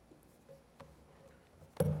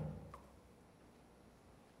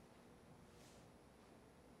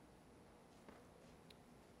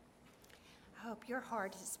 I hope your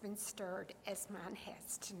heart has been stirred as mine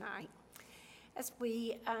has tonight. As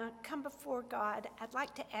we come before God, I'd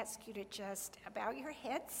like to ask you to just bow your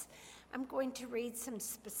heads. I'm going to read some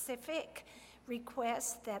specific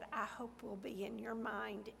requests that I hope will be in your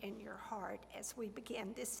mind and your heart as we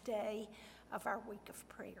begin this day of our week of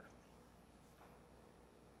prayer.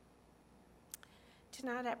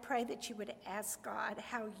 Tonight, I pray that you would ask God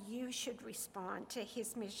how you should respond to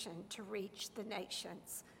his mission to reach the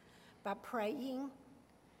nations. By praying,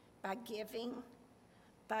 by giving,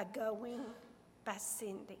 by going, by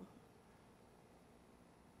sending.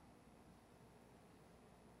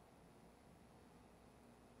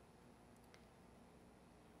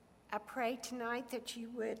 I pray tonight that you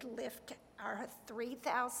would lift our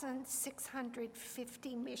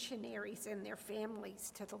 3,650 missionaries and their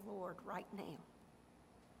families to the Lord right now.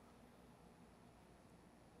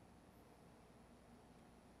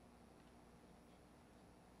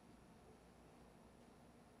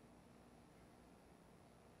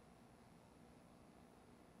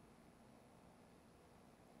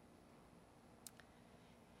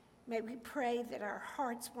 May we pray that our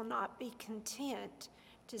hearts will not be content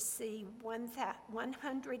to see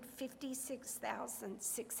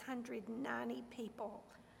 156,690 people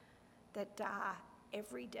that die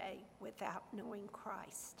every day without knowing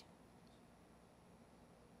Christ.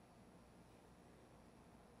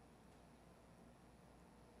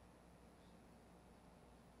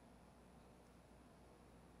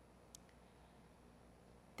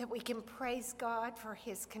 That we can praise God for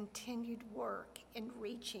his continued work in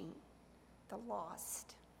reaching the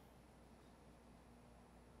lost.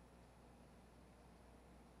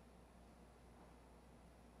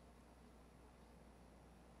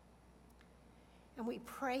 And we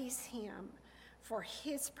praise him for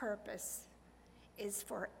his purpose is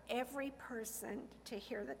for every person to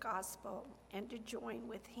hear the gospel and to join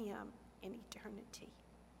with him in eternity.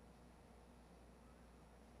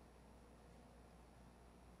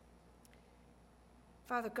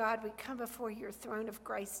 Father God, we come before your throne of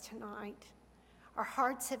grace tonight. Our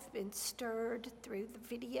hearts have been stirred through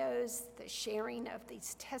the videos, the sharing of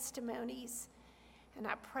these testimonies. And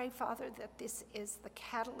I pray, Father, that this is the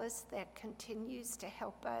catalyst that continues to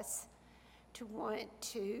help us to want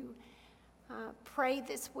to pray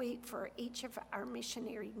this week for each of our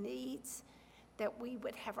missionary needs, that we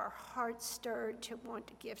would have our hearts stirred to want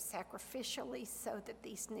to give sacrificially so that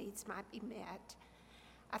these needs might be met.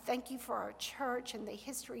 I thank you for our church and the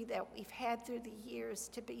history that we've had through the years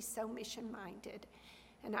to be so mission-minded.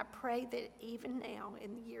 And I pray that even now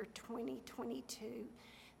in the year 2022,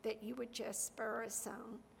 that you would just spur us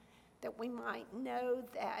on, that we might know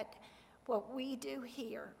that what we do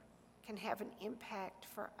here can have an impact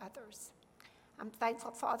for others. I'm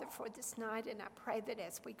thankful, Father, for this night, and I pray that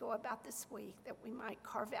as we go about this week, that we might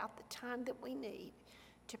carve out the time that we need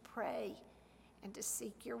to pray and to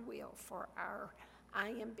seek your will for our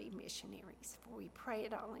IMB missionaries. For we pray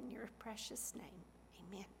it all in your precious name.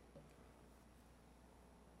 Amen.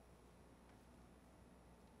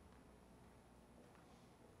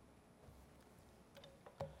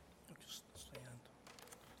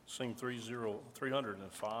 Sing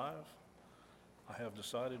 305. I have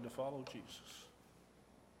decided to follow Jesus.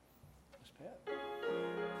 Miss Pat.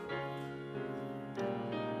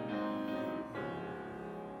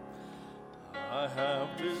 I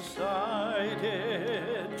have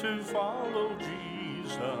decided to follow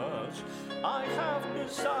Jesus. I have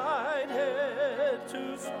decided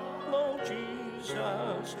to follow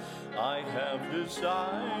Jesus. I have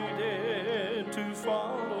decided to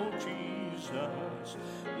follow Jesus.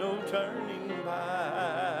 No turning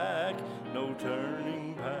back, no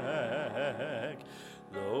turning back.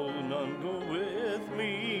 Though none go with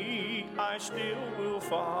me, I still will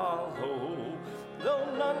follow. Though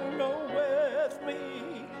none go with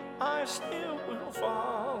me, I still will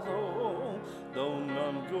follow. Though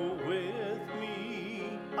none go with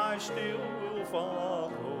me, I still will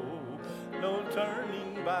follow. No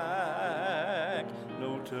turning back.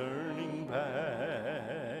 turning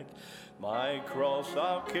back. My cross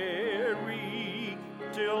I'll carry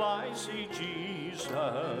till I see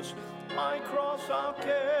Jesus. My cross I'll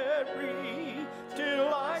carry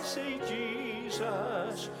till I see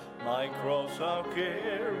Jesus. My cross I'll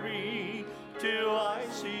carry till I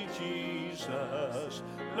see Jesus.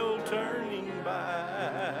 No turning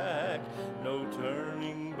back, no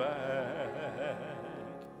turning back.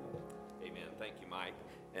 Amen. Thank you, Mike.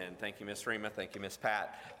 And thank you, Miss Rima. Thank you, Miss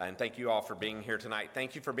Pat. And thank you all for being here tonight.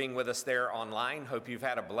 Thank you for being with us there online. Hope you've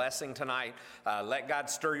had a blessing tonight. Let God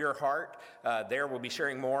stir your heart. There, we'll be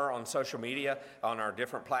sharing more on social media, on our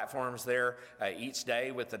different platforms there each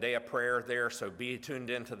day with the day of prayer there. So be tuned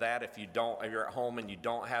into that. If you're at home and you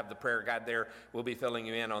don't have the prayer guide there, we'll be filling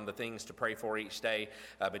you in on the things to pray for each day.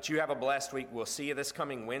 But you have a blessed week. We'll see you this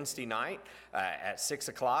coming Wednesday night at 6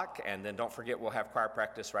 o'clock. And then don't forget, we'll have choir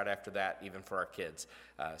practice right after that, even for our kids.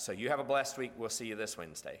 So you have a blessed week. We'll see you this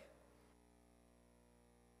Wednesday.